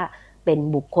ว่าเป็น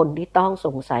บุคคลที่ต้องส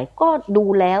งสัยก็ดู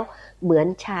แล้วเหมือน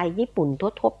ชายญี่ปุ่น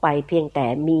ทั่วๆไปเพียงแต่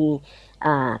มี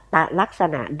ลักษ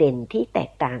ณะเด่นที่แต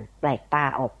กต่างแปลกตา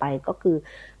ออกไปก็คือ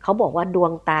เขาบอกว่าดว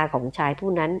งตาของชายผู้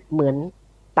นั้นเหมือน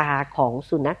ตาของ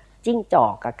สุนัขจิ้งจอ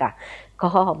กอะก็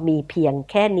มีเพียง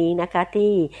แค่นี้นะคะ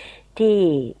ที่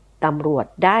ตำรวจ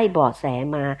ได้เบาะแส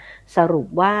มาสรุป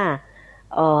ว่า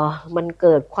มันเ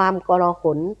กิดความกลาห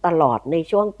ลตลอดใน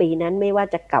ช่วงปีนั้นไม่ว่า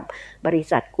จะกับบริ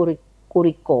ษัทกุ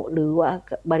ริโกะหรือว่า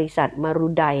บริษัทมารุ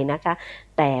ไดนะคะ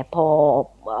แต่พอ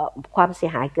ความเสีย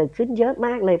หายเกิดขึ้นเยอะม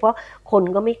ากเลยเพราะคน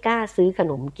ก็ไม่กล้าซื้อข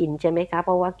นมกินใช่ไหมคะเพ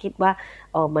ราะว่าคิดว่า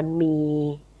มันมี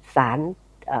สาร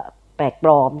แปลกป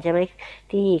ลอมใช่ไหม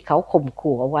ที่เขาข่ม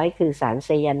ขู่เอาไว้คือสารไซ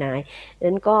ยาไนด์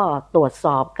นั้นก็ตรวจส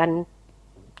อบกัน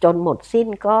จนหมดสิ้น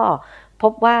ก็พ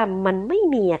บว่ามันไม่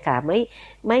มีอะค่ะ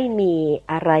ไม่มี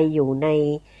อะไรอยู่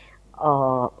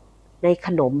ในข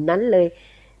นมนั้นเลย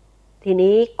ที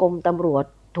นี้กรมตำรวจ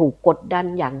ถูกกดดัน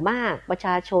อย่างมากประช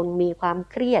าชนมีความ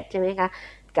เครียดใช่ไหมคะ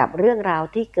กับเรื่องราว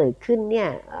ที่เกิดขึ้นเนี่ย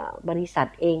บริษัท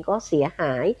เองก็เสียห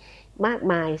ายมาก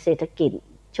มายเศรษฐกิจ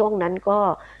ช่วงนั้นก็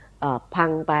พั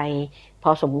งไปพ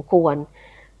อสมควร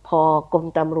พอกรม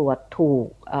ตำรวจถูก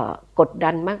กด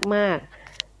ดันมาก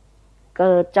ๆก็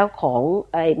เจ้าของ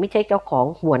ไม่ใช่เจ้าของ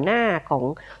หัวหน้า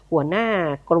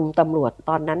กรมตำรวจ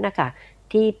ตอนนั้นนะคะ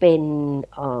ที่เป็น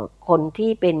คน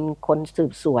ที่เป็นคนสื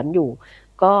บสวนอยู่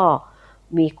ก็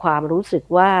มีความรู้สึก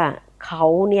ว่าเขา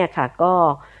เนี่ยค่ะก็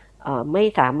ไม่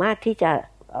สามารถที่จะ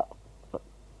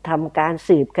ทำการ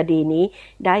สืบคดีนี้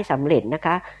ได้สำเร็จนะค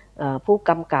ะผู้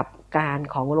กำกับการ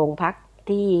ของโรงพัก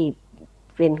ที่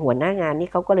เป็นหัวหน้างานนี่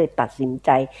เขาก็เลยตัดสินใจ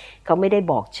เขาไม่ได้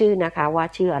บอกชื่อนะคะว่า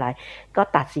ชื่ออะไรก็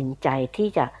ตัดสินใจที่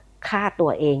จะฆ่าตั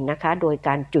วเองนะคะโดยก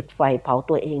ารจุดไฟเผา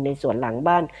ตัวเองในสวนหลัง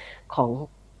บ้านของ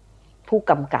ผู้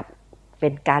กำกับเป็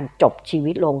นการจบชี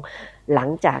วิตลงหลัง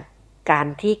จากการ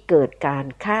ที่เกิดการ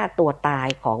ฆ่าตัวตาย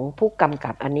ของผู้กำ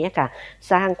กับอันนี้ค่ะ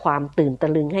สร้างความตื่นตะ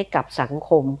ลึงให้กับสัง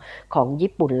คมของ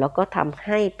ญี่ปุ่นแล้วก็ทำใ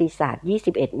ห้ปีศาจ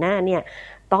21หน้าเนี่ย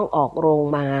ต้องออกโรง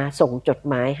มาส่งจด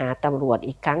หมายหาตำรวจ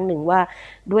อีกครั้งหนึ่งว่า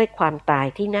ด้วยความตาย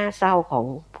ที่น่าเศร้าของ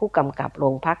ผู้กำกับโร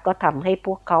งพักก็ทำให้พ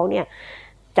วกเขาเนี่ย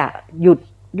จะ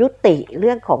ยุติเ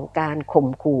รื่องของการข่ม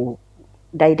ขู่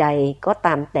ใดๆก็ต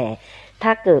ามแต่ถ้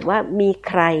าเกิดว่ามี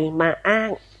ใครมาอ้า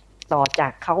งต่อจา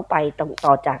กเขาไป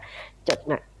ต่อ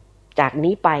จาก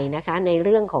นี้ไปนะคะในเ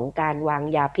รื่องของการวาง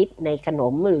ยาพิษในขน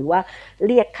มหรือว่าเ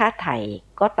รียกค่าไถ่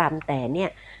ก็ตามแต่เนี่ย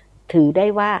ถือได้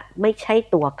ว่าไม่ใช่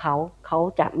ตัวเขา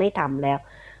จะไม่ทำแ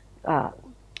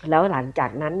ล้วหลังจา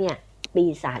กนั้นเนี่ยปี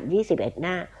ศาจ21ห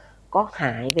น้าก็ห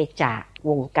ายไปจาก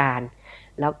วงการ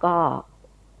แล้วก็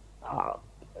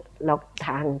แล้ว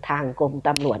ทางกรมต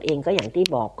ำรวจเองก็อย่างที่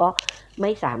บอกก็ไ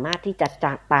ม่สามารถที่จะ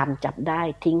ตามจับได้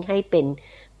ทิ้งให้เป็น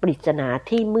ปริศนา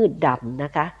ที่มืดดำน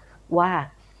ะคะว่า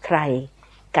ใคร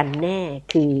กันแน่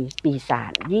คือปีศา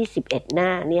จ21หน้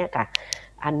าเนี่ยค่ะ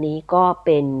อันนี้ก็เ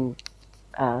ป็น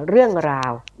เรื่องรา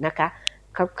วนะคะ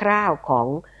คร่าวๆของ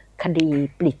คดี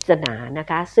ปริศนานะ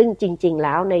คะซึ่งจริงๆแ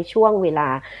ล้วในช่วงเวลา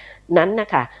นั้นนะ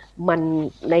คะมัน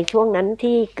ในช่วงนั้น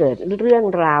ที่เกิดเรื่อง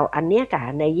ราวอันเนี้ยค่ะ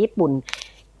ในญี่ปุ่น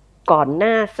ก่อนห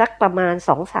น้าสักประมาณ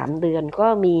 2-3 เดือนก็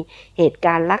มีเหตุก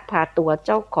ารณ์ลักพาตัวเ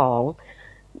จ้าของ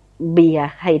เบียร์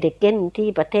ไฮเดเกนที่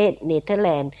ประเทศเนเธอร์แล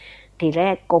นด์ ทีแร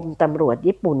กกรมตำรวจ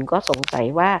ญี่ปุ่นก็สงสัย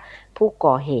ว่าผู้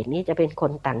ก่อเหตุนี่จะเป็นค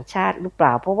นต่างชาติหรือเปล่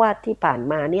าเพราะว่าที่ผ่าน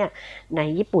มาเนี่ยใน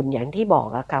ญี่ปุ่นอย่างที่บอก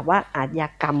อะค่ะว่าอาชญา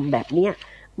กรรมแบบเนี้ย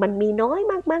มันมีน้อย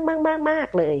มาก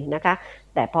ๆเลยนะคะ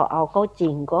แต่พอเอาเข้าจริ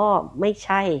งก็ไม่ใ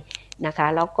ช่นะคะ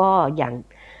แล้วก็อย่าง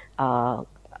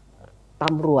ต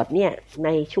ำรวจเนี่ยใน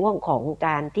ช่วงของก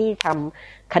ารที่ท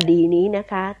ำคดีนี้นะ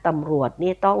คะตำรวจเ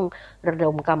นี่ยต้องระด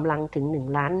มกำลังถึง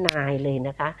1 ล้านนายเลยน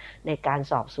ะคะในการ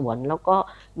สอบสวนแล้วก็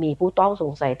มีผู้ต้องส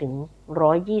งสัยถึง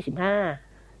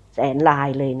125 แสนราย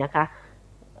เลยนะคะ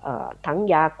ทั้ง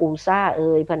ยากูซ่า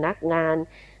พนักงาน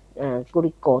กุ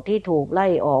ริโกะที่ถูกไล่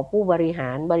ออกผู้บริหา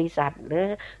รบริษัทหรือ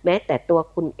แม้แต่ตัว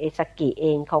คุณเอซากิเอ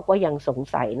งเขาก็ยังสง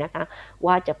สัยนะคะ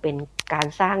ว่าจะเป็นการ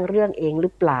สร้างเรื่องเองหรื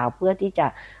อเปล่าเพื่อที่จะ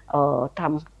ท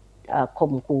ำ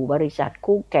ข่มขู่บริษัท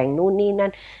คู่แข่งนู่นนี่นั่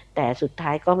นแต่สุดท้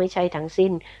ายก็ไม่ใช่ทั้งสิ้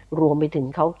นรวมไปถึง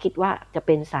เขาคิดว่าจะเ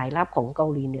ป็นสายลับของเกา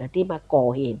หลีเหนือที่มาก่อ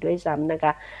เหตุด้วยซ้ำนะค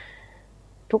ะ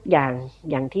ทุกอย่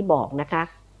างที่บอกนะคะ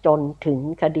จนถึง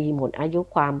คดีหมดอายุ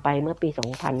ความไปเมื่อปี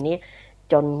 2000 นี้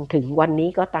จนถึงวันนี้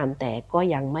ก็ตามแต่ก็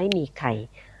ยังไม่มีใคร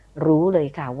รู้เลย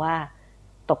ค่ะว่า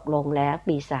ตกลงแล้ว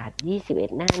ปีศาจ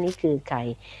21 หน้านี้คือใคร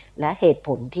และเหตุผ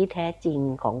ลที่แท้จริง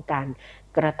ของการ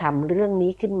กระทำเรื่อง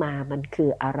นี้ขึ้นมามันคือ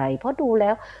อะไรเพราะดูแล้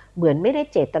วเหมือนไม่ได้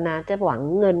เจตนาจะหวัง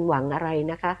เงินหวังอะไร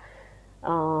นะคะ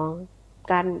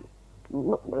การ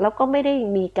แล้วก็ไม่ได้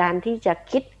มีการที่จะ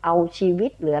คิดเอาชีวิ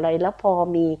ตหรืออะไรแล้วพอ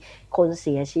มีคนเ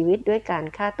สียชีวิตด้วยการ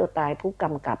ฆ่าตัวตายผู้ก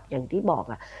ำกับอย่างที่บอก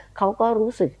เขาก็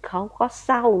รู้สึกเขาก็เ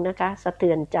ศร้านะคะสะเทื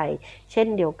อนใจเช่น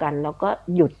เดียวกันแล้วก็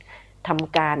หยุดท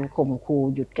ำการข่มขู่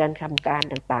หยุดการทำการ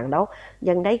ต่างๆแล้ว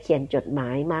ยังได้เขียนจดหมา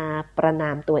ยมาประณา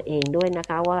มตัวเองด้วยนะ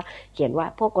คะว่าเขียนว่า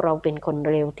พวกเราเป็นคน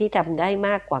เร็วที่ทำได้ม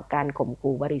ากกว่าการข่ม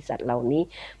ขู่บริษัทเหล่านี้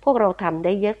พวกเราทำไ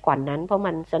ด้เยอะกว่านั้นเพราะ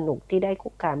มันสนุกที่ได้คุ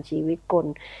กคามชีวิตคน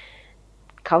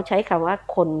เขาใช้คำว่า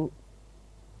คน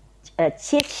เ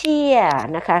ชี่ย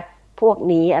นะคะพวก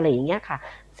นี้อะไรอย่างเงี้ยค่ะ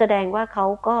แสดงว่าเขา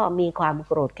ก็มีความโ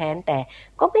กรธแค้นแต่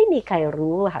ก็ไม่มีใคร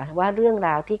รู้ค่ะว่าเรื่องร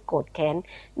าวที่โกรธแค้น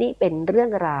นี่เป็นเรื่อ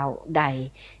งราวใด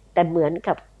แต่เหมือน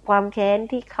กับความแค้น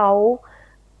ที่เขา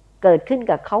เกิดขึ้น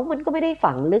กับเขามันก็ไม่ได้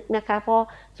ฝังลึกนะคะเพราะ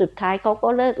สุดท้ายเขาก็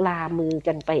เลิกลามือ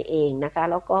กันไปเองนะคะ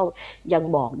แล้วก็ยัง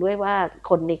บอกด้วยว่า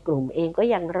คนในกลุ่มเองก็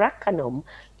ยังรักขนม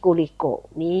กุริโกะ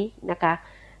นี้นะคะ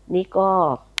นี่ก็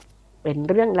เป็น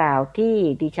เรื่องราวที่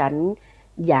ดิฉัน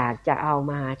อยากจะเอา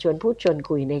มาชวนพูดชวน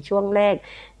คุยในช่วงแรก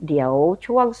เดี๋ยว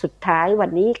ช่วงสุดท้ายวั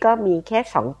นนี้ก็มีแค่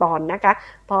2 ตอนนะคะ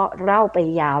เพราะเล่าไป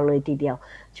ยาวเลยทีเดียว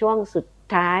ช่วงสุด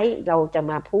ท้ายเราจะ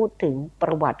มาพูดถึงป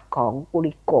ระวัติของกุ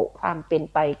ริโกะความเป็น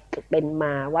ไปเป็นม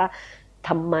าว่าท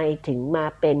ำไมถึงมา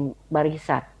เป็นบริ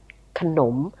ษัทขน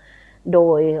มโด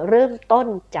ยเริ่มต้น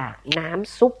จากน้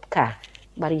ำซุปค่ะ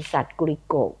บริษัทกุริ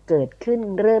โกะเกิดขึ้น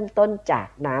เริ่มต้นจาก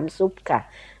น้ำซุปค่ะ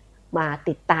มา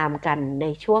ติดตามกันใน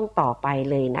ช่วงต่อไป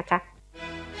เลยนะคะ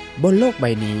บนโลกใบ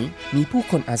นี้มีผู้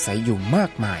คนอาศัยอยู่มา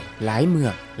กมายหลายเมือ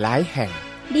งหลายแห่ง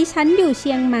ดิฉันอยู่เ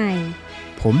ชียงใหม่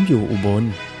ผมอยู่อุบล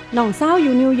หน่องเศร้าอ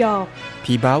ยู่นิวยอร์ก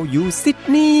พี่เบาอยู่ซิด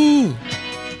นีย์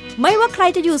ไม่ว่าใคร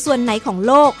จะอยู่ส่วนไหนของโ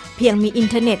ลกเพียงมีอิน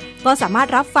เทอร์เน็ตก็สามารถ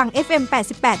รับฟัง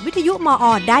FM88 วิทยุมอ.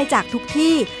ได้จากทุก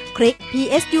ที่คลิก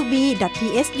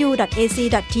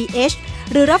psub.psu.ac.th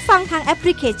หรือรับฟังทางแอปพ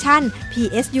ลิเคชัน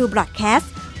PSU Broadcast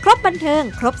ครบบันเทิง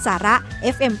ครบสาระ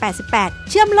FM88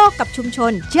 เชื่อมโลกกับชุมช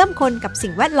นเชื่อมคนกับสิ่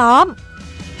งแวดล้อม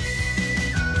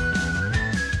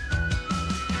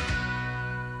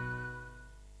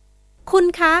คุณ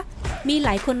คะมีหล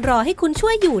ายคนรอให้คุณช่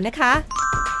วยอยู่นะคะ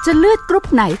จะเลือดกรุ๊ป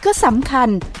ไหนก็สำคัญ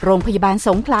โรงพยาบาลส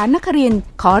งขลานครินทร์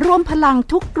ขอรวมพลัง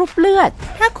ทุกกรุ๊ปเลือด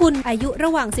ถ้าคุณอายุร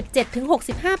ะหว่าง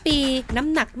 17-65 ปีน้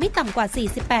ำหนักไม่ต่ำกว่า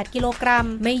48กิโลกรัม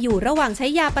ไม่อยู่ระหว่างใช้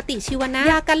ยาปฏิชีวนะ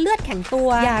ยากันเลือดแข็งตัว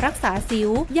ยารักษาสิว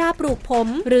ยาปลูกผม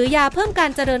หรือยาเพิ่มกา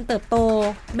รเจริญเติบโต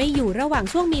ไม่อยู่ระหว่าง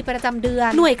ช่วงมีประจำเดือน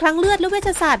หน่วยคลังเลือดและเวช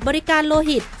ศาสตร์บริการโล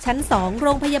หิตชั้น2โร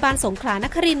งพยาบาลสงขลาน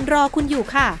ครินทร์รอคุณอยู่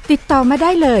ค่ะติดต่อมาไ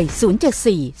ด้เลย074-281-574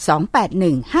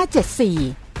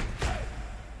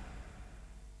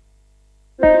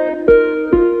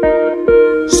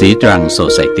สีตรังโซ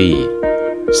ไซตี้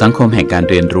สังคมแห่งการ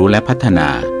เรียนรู้และพัฒนา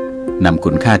นำ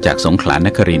คุณค่าจากสงขลาน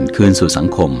ครินทร์คืนสู่สัง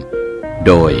คม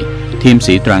โดยทีม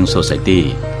สีตรังโซไซตี้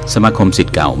สมาคมศิษ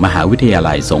ย์เก่ามหาวิทยา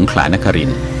ลัยสงขลานคริ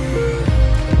นทร์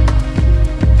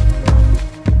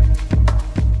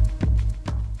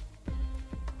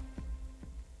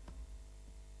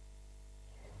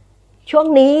ช่วง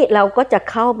นี้เราก็จะ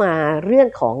เข้ามาเรื่อง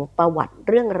ของประวัติ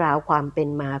เรื่องราวความเป็น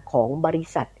มาของบริ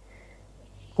ษัท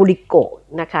กุริโกะ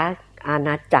นะคะอาณ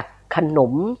าจักรขน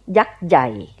มยักษ์ใหญ่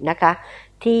นะคะ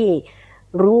ที่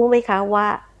รู้ไหมคะว่า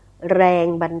แรง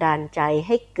บันดาลใจใ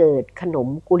ห้เกิดขนม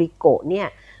กุริโกะเนี่ย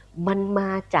มันม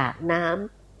าจากน้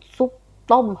ำซุป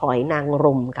ต้มหอยนางร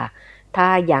มค่ะถ้า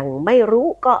ยังไม่รู้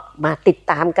ก็มาติด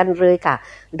ตามกันเลยค่ะ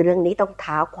เรื่องนี้ต้อง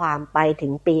ท้าความไปถึ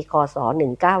งปีคศ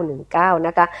1919น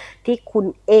ะคะที่คุณ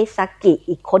เอซากิ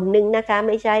อีกคนนึงนะคะไ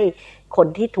ม่ใช่คน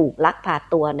ที่ถูกลักพา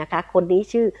ตัวนะคะคนนี้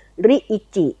ชื่อริอิ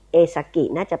จิเอซากิ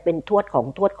น่าจะเป็นทวดของ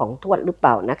ทวดของทวดหรือเป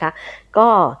ล่านะคะก็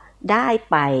ได้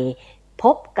ไปพ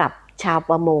บกับชาว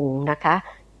ประมงนะคะ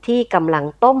ที่กำลัง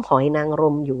ต้มหอยนางร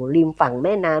มอยู่ริมฝั่งแ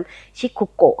ม่น้ำชิคุ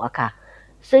โกะค่ะ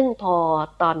ซึ่งพอ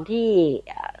ตอนที่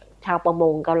ชาวประม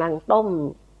งกำลังต้ม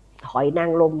หอยนาง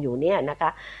รมอยู่เนี่ยนะคะ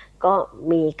ก็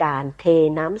มีการเท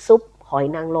น้ำซุปหอย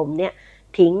นางรมเนี่ย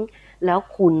ทิ้งแล้ว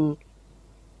คุณ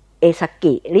เอซา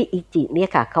กิริอิจิเนี่ย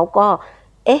ค่ะเขาก็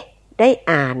ได้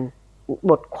อ่าน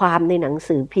บทความในหนัง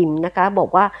สือพิมพ์นะคะบอก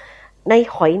ว่าใน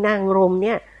หอยนางรมเ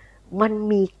นี่ยมัน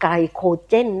มีไกลโค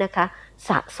เจนนะคะ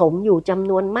สะสมอยู่จำ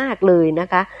นวนมากเลยนะ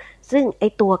คะซึ่งไอ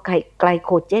ตัวไกลโค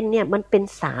เจนเนี่ยมันเป็น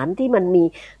สารที่มันมี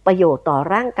ประโยชน์ต่อ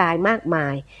ร่างกายมากมา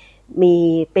ยมี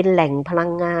เป็นแหล่งพลั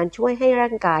งงานช่วยให้ร่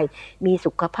างกายมี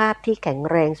สุขภาพที่แข็ง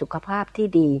แรงสุขภาพที่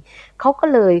ดีเขาก็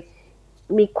เลย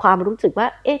มีความรู้สึกว่า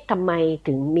ทำไม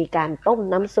ถึงมีการต้ม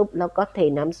น้ำซุปแล้วก็เท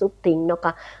น้ำซุปทิ้งเนาะค่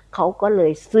ะเขาก็เล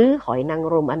ยซื้อหอยนาง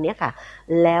รมอันนี้ค่ะ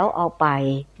แล้วเอาไป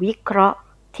วิเคราะห์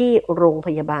ที่โรงพ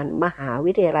ยาบาลมหา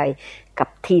วิทยาลัยกับ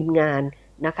ทีมงาน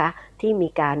นะคะที่มี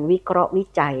การวิเคราะห์วิ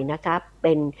จัยนะคะเ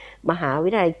ป็นมหาวิ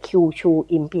ทยาลัยคิวชู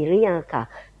อิมพีเรียลค่ะ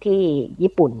ที่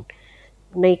ญี่ปุ่น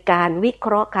ในการวิเค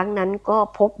ราะห์ครั้งนั้นก็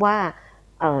พบว่า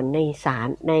ในสาร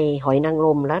ในหอยนางร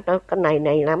มแล้วก็ใน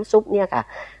น้ำซุปเนี่ยค่ะ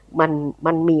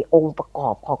มันมีองค์ประกอ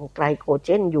บของไกลโคเจ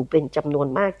นอยู่เป็นจำนวน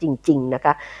มากจริงๆนะค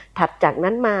ะถัดจาก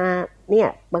นั้นมาเนี่ย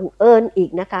บังเอิญอีก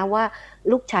นะคะว่า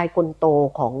ลูกชายคนโต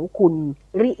ของคุณ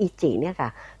ริอิจิเนี่ยค่ะ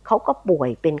เขาก็ป่วย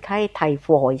เป็นไข้ไทฟ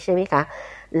อยด์ใช่ไหมคะ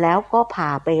แล้วก็พา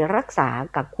ไปรักษา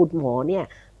กับคุณหมอเนี่ย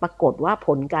ปรากฏว่าผ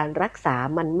ลการรักษา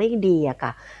มันไม่ดีอะค่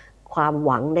ะความห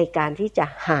วังในการที่จะ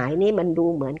หายนี่มันดู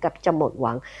เหมือนกับจะหมดห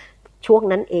วังช่วง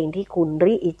นั้นเองที่คุณ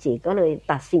ริอิจิก็เลย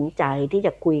ตัดสินใจที่จ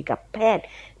ะคุยกับแพทย์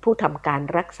ผู้ทำการ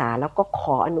รักษาแล้วก็ข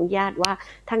ออนุญาตว่า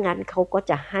ถ้างั้นเขาก็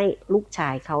จะให้ลูกชา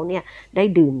ยเขาเนี่ยได้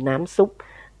ดื่มน้ำซุป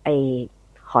ไอ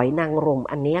หอยนางรม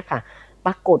อันนี้ค่ะป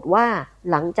รากฏว่า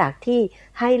หลังจากที่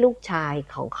ให้ลูกชาย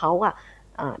ของเขา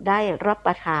ได้รับป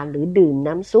ระทานหรือดื่ม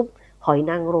น้ำซุปหอย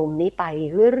นางรมนี้ไป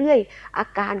เรื่อยๆอา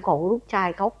การของลูกชาย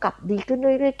เขากลับดีขึ้นเ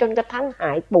รื่อยๆจนกระทั่งห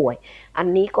ายป่วยอัน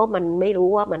นี้ก็มันไม่รู้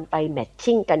ว่ามันไปแมท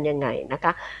ชิ่งกันยังไงนะค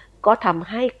ะก็ทำ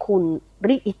ให้คุณ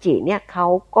ริอิจิเนี่ยเขา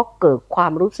ก็เกิดควา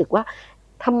มรู้สึกว่า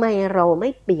ทำไมเราไม่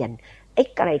เปลี่ยนไอ้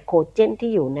ไกลโคเจน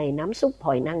ที่อยู่ในน้ำซุปห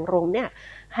อยนางรมเนี่ย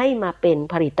ให้มาเป็น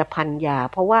ผลิตภัณฑ์ยา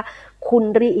เพราะว่าคุณ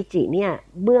ริอิจิเนี่ย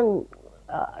เบื้อง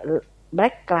แบ็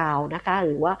คกราวด์นะคะห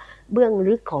รือว่าเบื้อง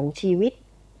ลึกของชีวิต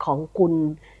ของคุณ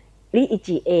ริอิ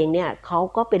จิเองเนี่ยเขา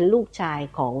ก็เป็นลูกชาย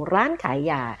ของร้านขาย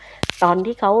ยาตอน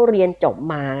ที่เขาเรียนจบ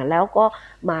มาแล้วก็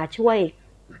มาช่วย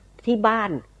ที่บ้า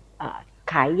น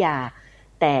ขายยา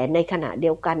แต่ในขณะเดี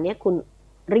ยวกันเนี่ยคุณ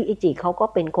ริอิจิเขาก็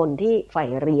เป็นคนที่ใฝ่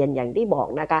เรียนอย่างที่บอก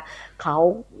นะคะเขา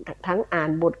ทั้งอ่า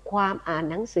นบทความอ่าน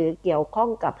หนังสือเกี่ยวข้อง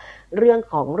กับเรื่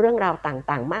องราว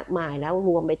ต่างๆมากมายแล้วร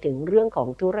วมไปถึงเรื่องของ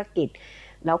ธุรกิจ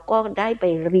แล้วก็ได้ไป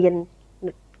เรียน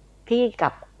ที่กั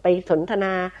บไปสนทน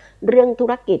าเรื่องธุ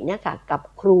รกิจเนี่ยค่ะกับ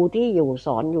ครูที่อยู่ส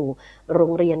อนอยู่โร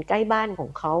งเรียนใกล้บ้านขอ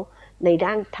งเขาใน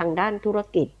ทางด้านธุร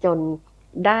กิจจน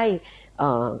ได้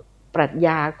ปรัชญ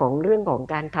าของเรื่องของ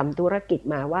การทำธุรกิจ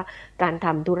มาว่าการท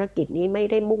ำธุรกิจนี้ไม่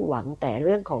ได้มุ่งหวังแต่เ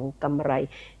รื่องของกำไร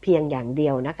เพียงอย่างเดี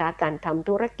ยวนะคะการทำ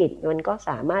ธุรกิจมันก็ส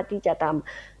ามารถที่จะท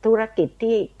ำธุรกิจ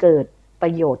ที่เกิดปร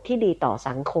ะโยชน์ที่ดีต่อ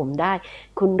สังคมได้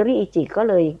คุณริอิจิก็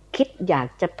เลยคิดอยาก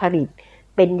จะผลิต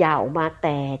เป็นยาออกมาแ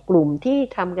ต่กลุ่มที่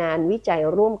ทำงานวิจัย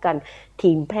ร่วมกัน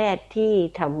ทีมแพทย์ที่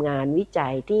ทำงานวิจั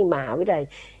ยที่มหาวิทยาลัย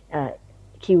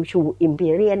คิวชูอิมพี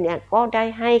เรียลเนี่ยก็ได้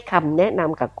ให้คำแนะน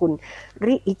ำกับคุณ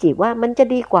ริอิจิว่ามันจะ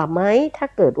ดีกว่าไหมถ้า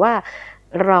เกิดว่า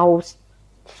เรา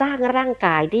สร้างร่างก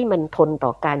ายที่มันทนต่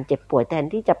อการเจ็บป่วยแทน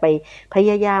ที่จะไปพย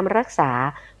ายามรักษา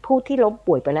ผู้ที่ล้ม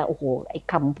ป่วยไปแล้วโอ้โหไอ้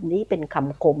คำนี้เป็นค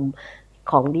ำคม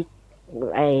ของ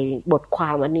บทคว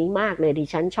ามอันนี้มากเลยดิ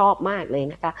ฉันชอบมากเลย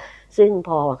นะคะซึ่งพ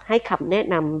อให้คำแนะ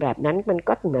นำแบบนั้นมัน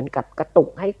ก็เหมือนกับกระตุก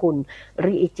ให้คุณ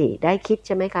ริอิจิได้คิดใ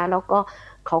ช่ไหมคะแล้วก็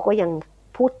เขาก็ยัง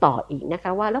พูดต่ออีกนะค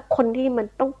ะว่าแล้วคนที่มัน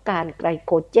ต้องการไกลโ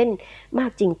คเจนมา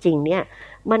กจริงๆเนี่ย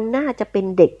มันน่าจะเป็น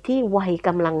เด็กที่วัยก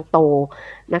ำลังโต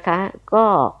นะคะก็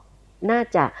น่า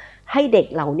จะให้เด็ก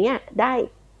เหล่านี้ได้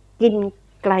กิน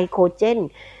ไกลโคเจน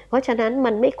เพราะฉะนั้น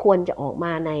มันไม่ควรจะออกม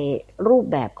าในรูป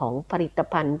แบบของผลิต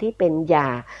ภัณฑ์ที่เป็นยา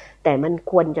แต่มัน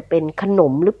ควรจะเป็นขน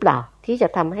มหรือเปล่าที่จะ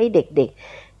ทำให้เด็ก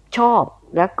ๆชอบ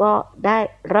แล้วก็ได้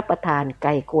รับประทานไก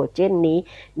ลโคเจนนี้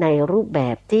ในรูปแบ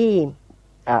บที่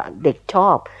เด็กชอ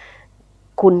บ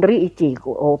คุณริอิจิ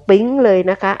โอปิ๊งเลย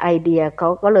นะคะไอเดียเขา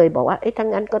ก็เลยบอกว่าทั้ง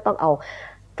นั้นก็ต้องเอา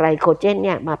ไกลโคเจนเ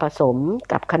นี่ยมาผสม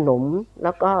กับขนมแ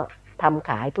ล้วก็ทำ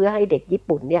ขายเพื่อให้เด็กญี่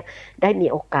ปุ่นเนี่ยได้มี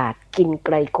โอกาสกินไก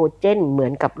ลโคเจนเหมือ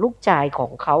นกับลูกชายขอ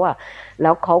งเขาอ่ะแล้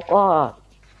วเขาก็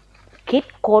คิด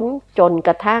ค้นจนก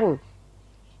ระทั่ง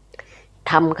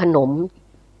ทำขนม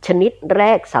ชนิดแร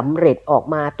กสำเร็จออก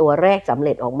มาตัวแรกสำเ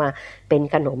ร็จออกมาเป็น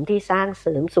ขนมที่สร้างเส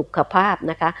ริมสุขภาพ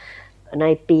นะคะใน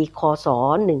ปีคศ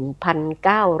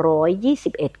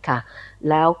1921ค่ะ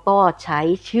แล้วก็ใช้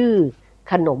ชื่อ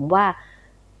ขนมว่า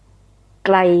ไ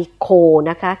กลโค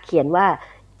นะคะเขียนว่า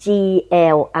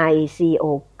GLICO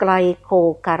ไกลโค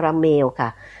คาราเมลค่ะ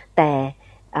แต่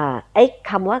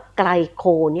คำว่าไกลโค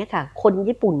เนี่ยค่ะคน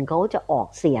ญี่ปุ่นเขาจะออก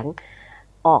เสียง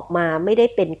ออกมาไม่ได้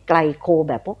เป็นไกลโคแ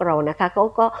บบพวกเรานะคะเขา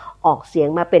ก็ออกเสียง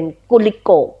มาเป็นกุลิโ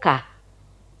กะค่ะ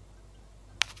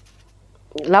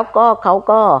แล้วก็เขา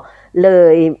ก็เล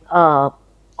ย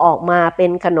ออกมาเป็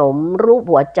นขนมรูป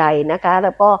หัวใจนะคะแ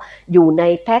ล้วก็อยู่ใน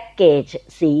แพ็กเกจ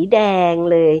สีแดง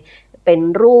เลยเป็น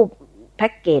รูปแพ็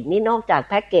กเกจนี่นอกจาก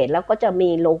แพ็กเกจแล้วก็จะมี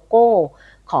โลโก้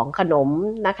ของขนม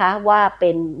นะคะว่าเป็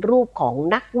นรูปของ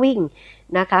นักวิ่ง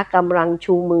นะคะกำลัง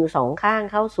ชูมือสองข้าง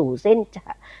เข้าสู่เ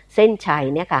ส้นชัย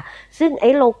เนี่ยค่ะซึ่งไอ้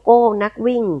โลโก้นัก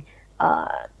วิ่ง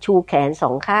ชูแขนสอ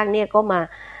งข้างเนี่ยก็มา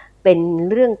เป็น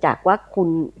เรื่องจากว่าคุณ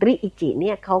ริอิจิเ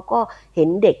นี่ยเขาก็เห็น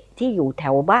เด็กที่อยู่แถ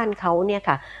วบ้านเขาเนี่ย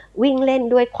ค่ะวิ่งเล่น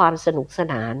ด้วยความสนุกส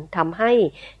นานทำให้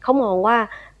เขามองว่า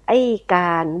ไอ้ก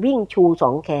ารวิ่งชูส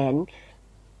องแขน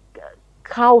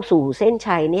เข้าสู่เส้น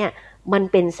ชัยเนี่ยมัน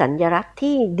เป็นสัญลักษณ์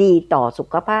ที่ดีต่อสุ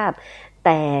ขภาพแ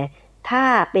ต่ถ้า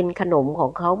เป็นขนมขอ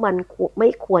งเขามันไม่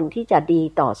ควรที่จะดี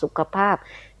ต่อสุขภาพ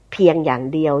เพียงอย่าง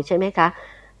เดียวใช่ไหมคะ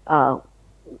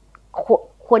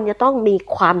ควรจะต้องมี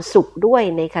ความสุขด้วย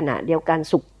ในขณะเดียวกัน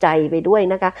สุขใจไปด้วย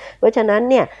นะคะเพราะฉะนั้น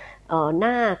เนี่ยห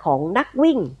น้าของนัก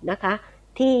วิ่งนะคะ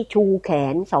ที่ชูแข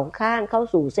นสองข้างเข้า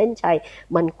สู่เส้นชัย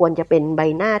มันควรจะเป็นใบ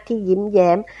หน้าที่ยิ้มแย้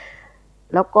ม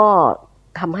แล้วก็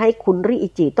ทำให้คุณริอิ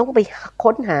จิต้องไป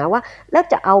ค้นหาว่าแล้ว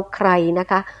จะเอาใครนะ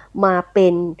คะมาเป็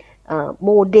นโ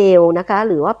มเดลนะคะ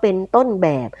หรือว่าเป็นต้นแบ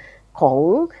บของ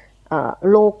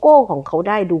โลโก้ของเขา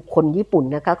ได้ดูคนญี่ปุ่น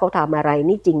นะคะเขาทำอะไร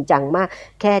นี่จริงจังมาก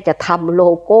แค่จะทำโล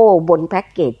โก้บนแพ็ก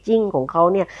เกจจิ้งของเขา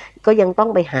เนี่ยก็ยังต้อง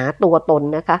ไปหาตัวตน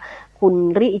นะคะคุณ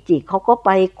ริอิจิเขาก็ไป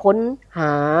ค้นห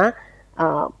า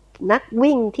นัก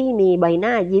วิ่งที่มีใบห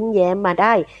น้ายิ้มแย้มมาไ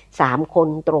ด้3คน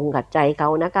ตรงกับใจเขา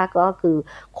นะคะก็คือ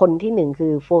คนที่1คื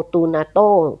อโฟตูนาโต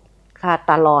คาต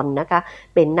าลอนนะคะ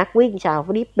เป็นนักวิ่งชาว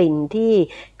ฟิลิปปินส์ที่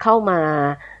เข้ามา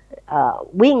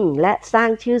วิ่งและสร้าง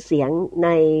ชื่อเสียงใน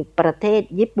ประเทศ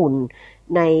ญี่ปุ่น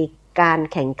ในการ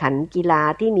แข่งขันกีฬา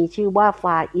ที่มีชื่อว่า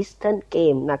Far Eastern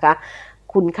Game นะคะ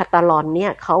คุณคาตาลอนเนี่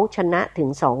ยเขาชนะถึง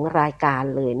2รายการ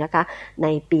เลยนะคะใน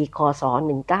ปีคศ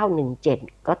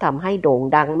1917ก็ทำให้โด่ง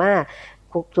ดังมาก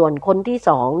ส่วนคนที่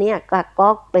2เนี่ยก็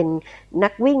เป็นนั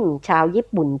กวิ่งชาวญี่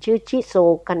ปุ่นชื่อชิโซ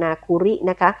คานาคุริ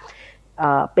นะคะ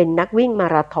เป็นนักวิ่งมา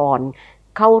ราธอน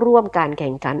เข้าร่วมการแ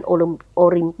ข่งขันโอ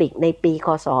ลิมปิกในปีค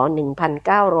ศ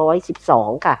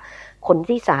1912ค่ะคน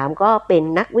ที่3ก็เป็น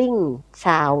นักวิ่งช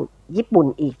าวญี่ปุ่น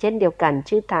อีกเช่นเดียวกัน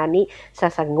ชื่อทานิซา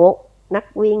ซังโงะนัก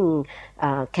วิ่ง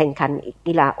แข่งขัน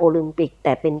กีฬาโอลิมปิกแ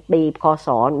ต่เป็นปีคศ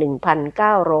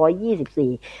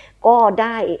1924ก็ไ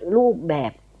ด้รูปแบ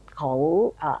บของ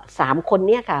3คน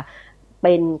เนี่ยค่ะเ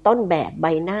ป็นต้นแบบใบ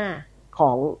หน้าข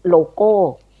องโลโก้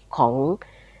ของ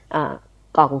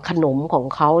กล่องขนมของ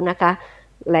เขานะคะ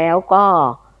แล้วก็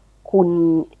คุณ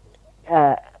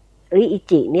ริอิ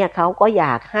จิเนี่ยเขาก็อย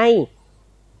ากให้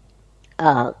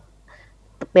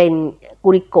เป็นกุ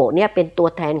ริโกะเนี่ยเป็นตัว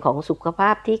แทนของสุขภา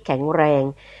พที่แข็งแรง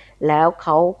แล้วเข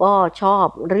าก็ชอบ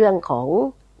เรื่องของ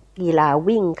กีฬา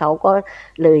วิ่งเขาก็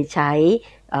เลยใช้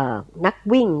นัก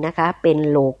วิ่งนะคะเป็น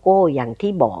โลโก้อย่าง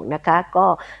ที่บอกนะคะก็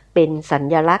เป็นสั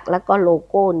ญลักษณ์แล้วก็โล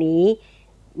โก้นี้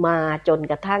มาจน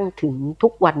กระทั่งถึงทุ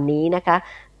กวันนี้นะคะ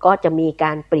ก็จะมีก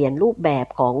ารเปลี่ยนรูปแบบ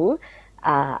ของ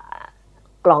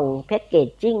กล่องแพ็กเกจ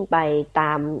จิ้งไปต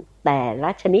ามแต่ละ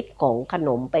ชนิดของขน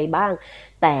มไปบ้าง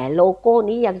แต่โลโก้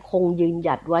นี้ยังคงยืนห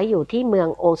ยัดไว้อยู่ที่เมือง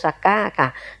โอซาก้าค่ะ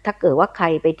ถ้าเกิดว่าใคร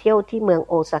ไปเที่ยวที่เมือง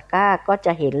โอซาก้าก็จ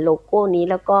ะเห็นโลโก้นี้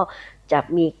แล้วก็จะ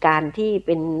มีการที่เ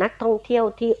ป็นนักท่องเที่ยว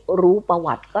ที่รู้ประ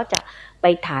วัติก็จะไป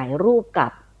ถ่ายรูปกั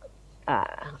บ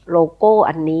โลโก้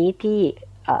อันนี้ที่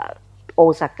โอ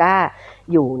ซาก้า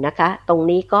อยู่นะคะตรง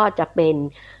นี้ก็จะเป็น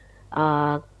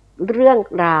เรื่อง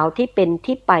ราวที่เป็น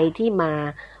ที่ไปที่มา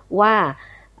ว่า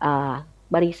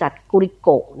บริษัทกุริโก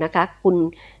ะนะคะคุณ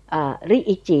ริ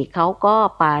อิจิเขาก็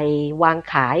ไปวาง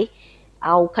ขายเอ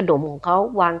าขนมของเขา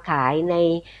วางขายใน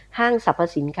ห้างสรรพ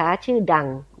สินค้าชื่อดัง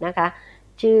นะคะ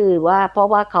ชื่อว่าเพราะ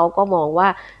ว่าเขาก็มองว่า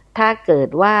ถ้าเกิด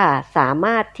ว่าสาม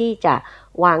ารถที่จะ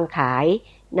วางขาย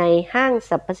ในห้าง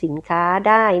สรรพสินค้าไ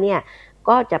ด้เนี่ย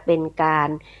ก็จะเป็นการ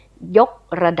ยก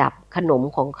ระดับขนม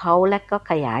ของเขาและก็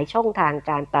ขยายช่องทาง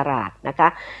การตลาดนะคะ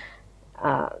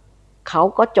เขา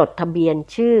ก็จดทะเบียน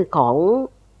ชื่อของ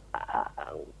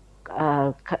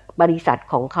บริษัท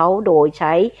ของเขาโดยใ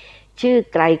ช้ชื่อ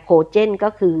ไกลโคเจนก็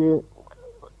คือ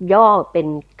ย่อเป็น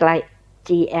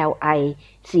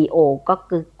GLICO ก็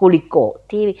คือกุริโกะ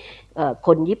ที่ค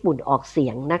นญี่ปุ่นออกเสี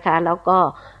ยงนะคะแล้วก็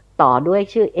ต่อด้วย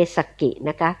ชื่อเอซากิ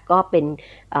นะคะก็เป็น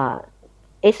เ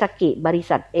อซากิบริ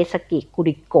ษัทเอซากิกุ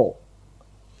ริโกะ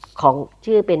ของ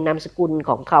ชื่อเป็นนามสกุล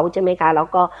ของเขาใช่ไหมคะแล้ว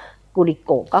ก็กุริโ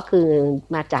กะก็คือ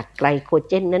มาจากไกลโค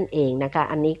เจนนั่นเองนะคะ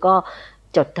อันนี้ก็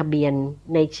จดทะเบียน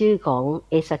ในชื่อของ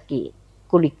เอซากิ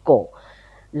กุริโกะ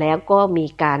แล้วก็มี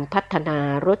การพัฒนา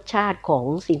รสชาติของ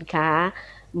สินค้า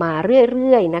มาเ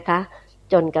รื่อยๆนะคะ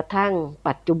จนกระทั่ง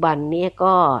ปัจจุบันนี้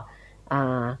ก็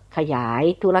ขยาย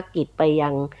ธุรกิจไปยั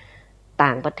งต่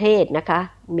างประเทศนะคะ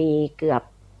มีเกือบ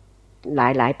ห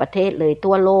ลายๆประเทศเลย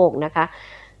ทั่วโลกนะคะ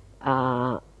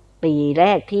ปีแร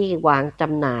กที่วางจ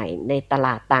ำหน่ายในตล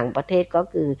าดต่างประเทศก็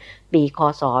คือปีค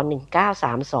ศ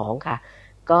1932ค่ะ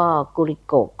ก็กุริ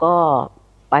โกะก็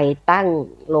ไปตั้ง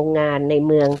โรงงานใน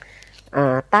เมือง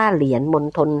ต้าเหลียนมณ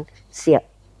ฑลเสี่ย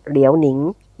เหลียวหนิง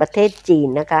ประเทศจีน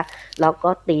นะคะแล้วก็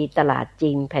ตีตลาด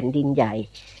จีนแผ่นดินใหญ่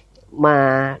มา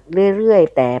เรื่อย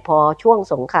ๆแต่พอช่วง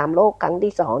สงครามโลกครั้ง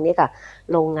ที่2นี่ค่ะ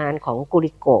โรงงานของกุ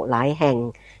ริโกะหลายแห่ง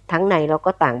ทั้งในแล้ว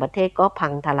ก็ต่างประเทศก็พั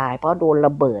งทลายเพราะโดนร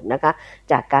ะเบิดนะคะ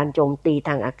จากการโจมตีท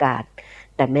างอากาศ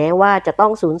แต่แม้ว่าจะต้อ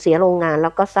งสูญเสียโรงงานแล้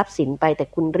วก็ทรัพย์สินไปแต่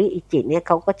คุณริอิจิเนี่ยเ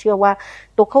ขาก็เชื่อว่า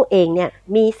ตัวเขาเองเนี่ย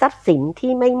มีทรัพย์สิน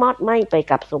ที่ไม่มอดไหม้ไป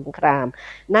กับสงคราม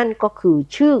นั่นก็คือ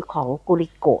ชื่อของกุริ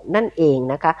โกะนั่นเอง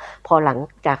นะคะพอหลัง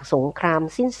จากสงคราม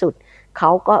สิ้นสุดเข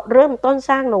าก็เริ่มต้น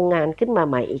สร้างโรงงานขึ้นมา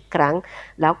ใหม่อีกครั้ง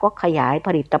แล้วก็ขยายผ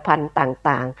ลิตภัณฑ์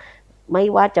ต่างๆไม่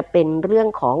ว่าจะเป็นเรื่อง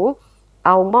ของ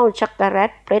อัลมอนด์ช็อกโกแล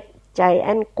ตเพรสใจแอ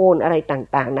นโกนอะไร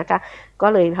ต่างๆนะคะก็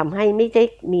เลยทำให้ไม่ได้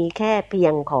มีแค่เพีย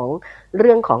งของเ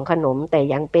รื่องของขนมแต่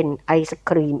ยังเป็นไอศ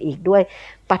ครีมอีกด้วย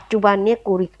ปัจจุบันเนี่ย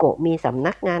กุริโกะมีสำ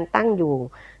นักงานตั้งอยู่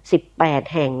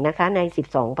18แห่งนะคะใน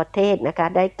12ประเทศนะคะ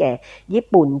ได้แก่ญี่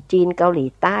ปุ่นจีนเกาหลี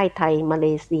ใต้ไทยมาเล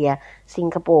เซียสิง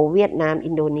คโปร์เวียดนาม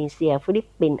อินโดนีเซียฟิลิป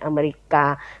ปินส์อเมริกา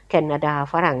แคนาดา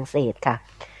ฝรั่งเศสค่ะ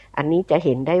อันนี้จะเ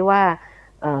ห็นได้ว่า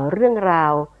เรื่องรา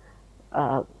ว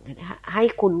ให้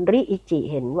คุณริอิจิ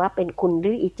เห็นว่าเป็นคุณ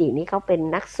ริอิจินี่เขาเป็น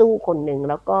นักสู้คนหนึ่ง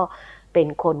แล้วก็เป็น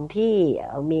คนที่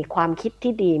มีความคิด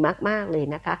ที่ดีมากๆเลย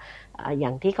นะคะอย่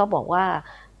างที่เขาบอกว่า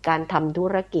การทำธุ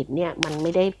รกิจเนี่ยมันไ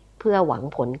ม่ได้เพื่อหวัง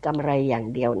ผลกำไรอย่าง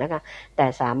เดียวนะคะแต่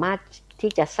สามารถ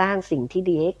ที่จะสร้างสิ่งที่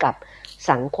ดีให้กับ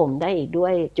สังคมได้อีกด้ว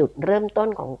ยจุดเริ่มต้น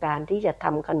ของการที่จะท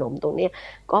ำขนมตรงนี้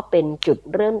ก็เป็นจุด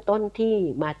เริ่มต้นที่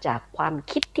มาจากความ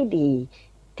คิดที่ดี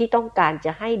ที่ต้องการจ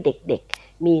ะให้เด็ก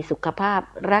ๆมีสุขภาพ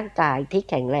ร่างกายที่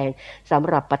แข็งแรงสำ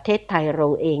หรับประเทศไทยเรา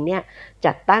เองเนี่ย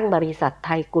จัดตั้งบริษัทไท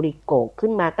ยกุริโกะขึ้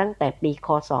นมาตั้งแต่ปีค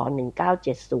ศ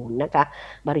1970นะคะ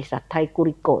บริษัทไทยกุ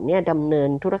ริโกะเนี่ยดำเนิน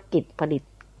ธุรกิจผลิต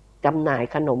จำหน่าย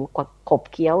ขนมขบ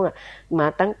เคี้ยวมา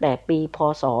ตั้งแต่ปีพ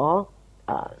ศ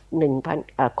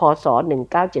คศ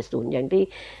1970อย่าง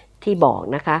ที่บอก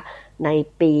นะคะใน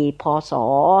ปีพศ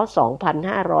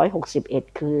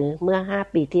2561คือเมื่อ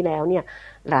5ปีที่แล้วเนี่ย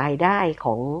รายได้ข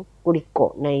องกุริโก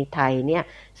ะในไทยเนี่ย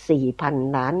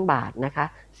 4,000 ล้านบาทนะคะ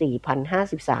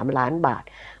 4,053 ล้านบาท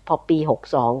พอปี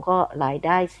62ก็รายไ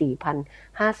ด้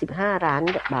 4,055 ล้าน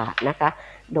บาทนะคะ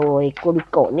โดยกุริ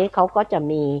โกะนี่เขาก็จะ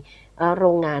มีโร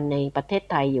งงานในประเทศ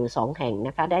ไทยอยู่2แห่งน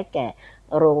ะคะได้แก่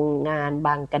โรงงานบ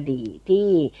างกะดีที่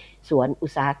สวนอุ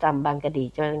ตสาหกรรมบางกะดี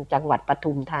จังหวัดป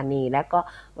ทุมธานีแล้วก็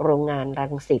โรงงานรั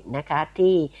งสิตนะคะ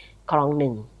ที่คลอง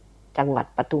1จังหวัด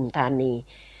ปทุมธานี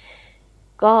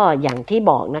ก็อย่างที่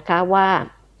บอกนะคะว่า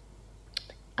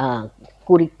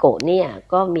กุริโกะเนี่ย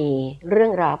ก็มีเรื่อ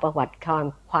งราวประวัติ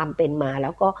ความเป็นมาแล้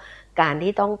วก็การ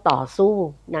ที่ต้องต่อสู้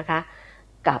นะคะ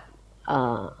กับ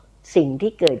สิ่ง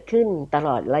ที่เกิดขึ้นตล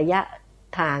อดระยะ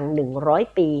ทาง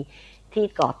100ปีที่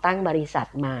ก่อตั้งบริษัท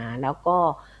มาแล้วก็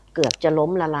เกือบจะล้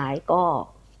มละลายก็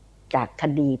จากค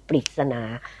ดีปริศนา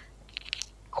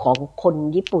ของคน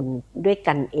ญี่ปุ่นด้วย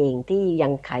กันเองที่ยั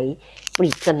งไขปริ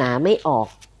ศนาไม่ออก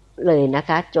เลยนะค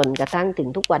ะจนกระทั่งถึง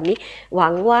ทุกวันนี้หวั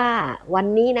งว่าวัน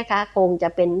นี้นะคะคงจะ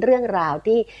เป็นเรื่องราว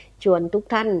ที่ชวนทุก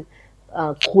ท่าน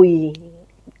คุย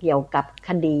เกี่ยวกับค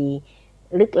ดี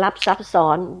ลึกลับซับซ้อ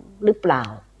นหรือเปล่า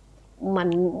มัน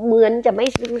เหมือนจะไม่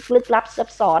ลึกลับซับ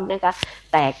ซ้อนนะคะ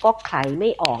แต่ก็ไขไม่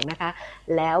ออกนะคะ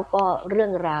แล้วก็เรื่อ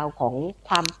งราวของค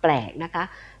วามแปลกนะคะ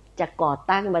จะก่อ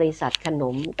ตั้งบริษัทขน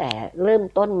มแต่เริ่ม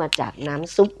ต้นมาจากน้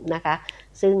ำซุปนะคะ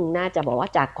ซึ่งน่าจะบอกว่า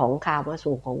จากของคาวมา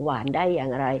สู่ของหวานได้อย่า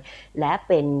งไรและ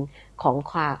เป็นของ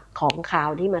คาว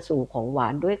ที่มาสู่ของหวา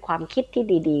นด้วยความคิดที่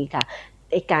ดีๆค่ะ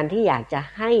ในการที่อยากจะ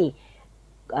ให้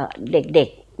เด็ก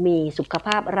ๆมีสุขภ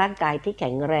าพร่างกายที่แ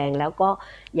ข็งแรงแล้วก็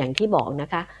อย่างที่บอกนะ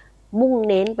คะมุ่ง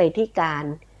เน้นไปที่การ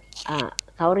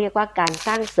เขาเรียกว่าการส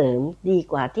ร้างเสริมดี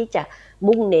กว่าที่จะ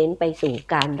มุ่งเน้นไปสู่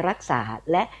การรักษา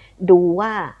และดูว่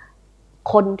า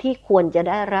คนที่ควรจะ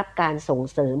ได้รับการส่ง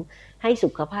เสริมให้สุ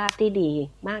ขภาพที่ดี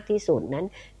มากที่สุดนั้น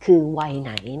คือวัยไห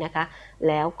นนะคะแ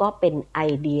ล้วก็เป็นไอ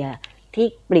เดียที่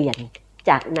เปลี่ยน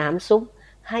จากน้ำซุป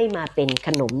ให้มาเป็นข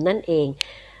นมนั่นเอง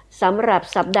สำหรับ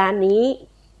สัปดาห์นี้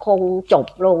คงจบ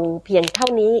ลงเพียงเท่า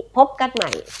นี้พบกันให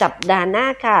ม่สัปดาห์หน้า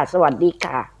ค่ะสวัสดี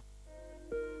ค่ะ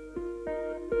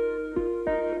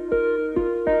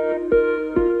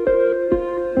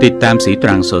ติดตามสีต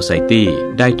รังโซไซตี้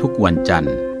ได้ทุกวันจันท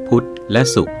ร์พุธและ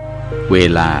ศุกร์เว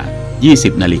ลา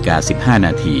 20:15 น.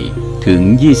ถึง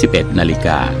 21:00 น.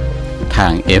ทา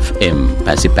ง FM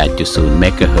 88.0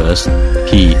 MHz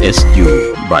PSU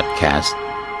Broadcast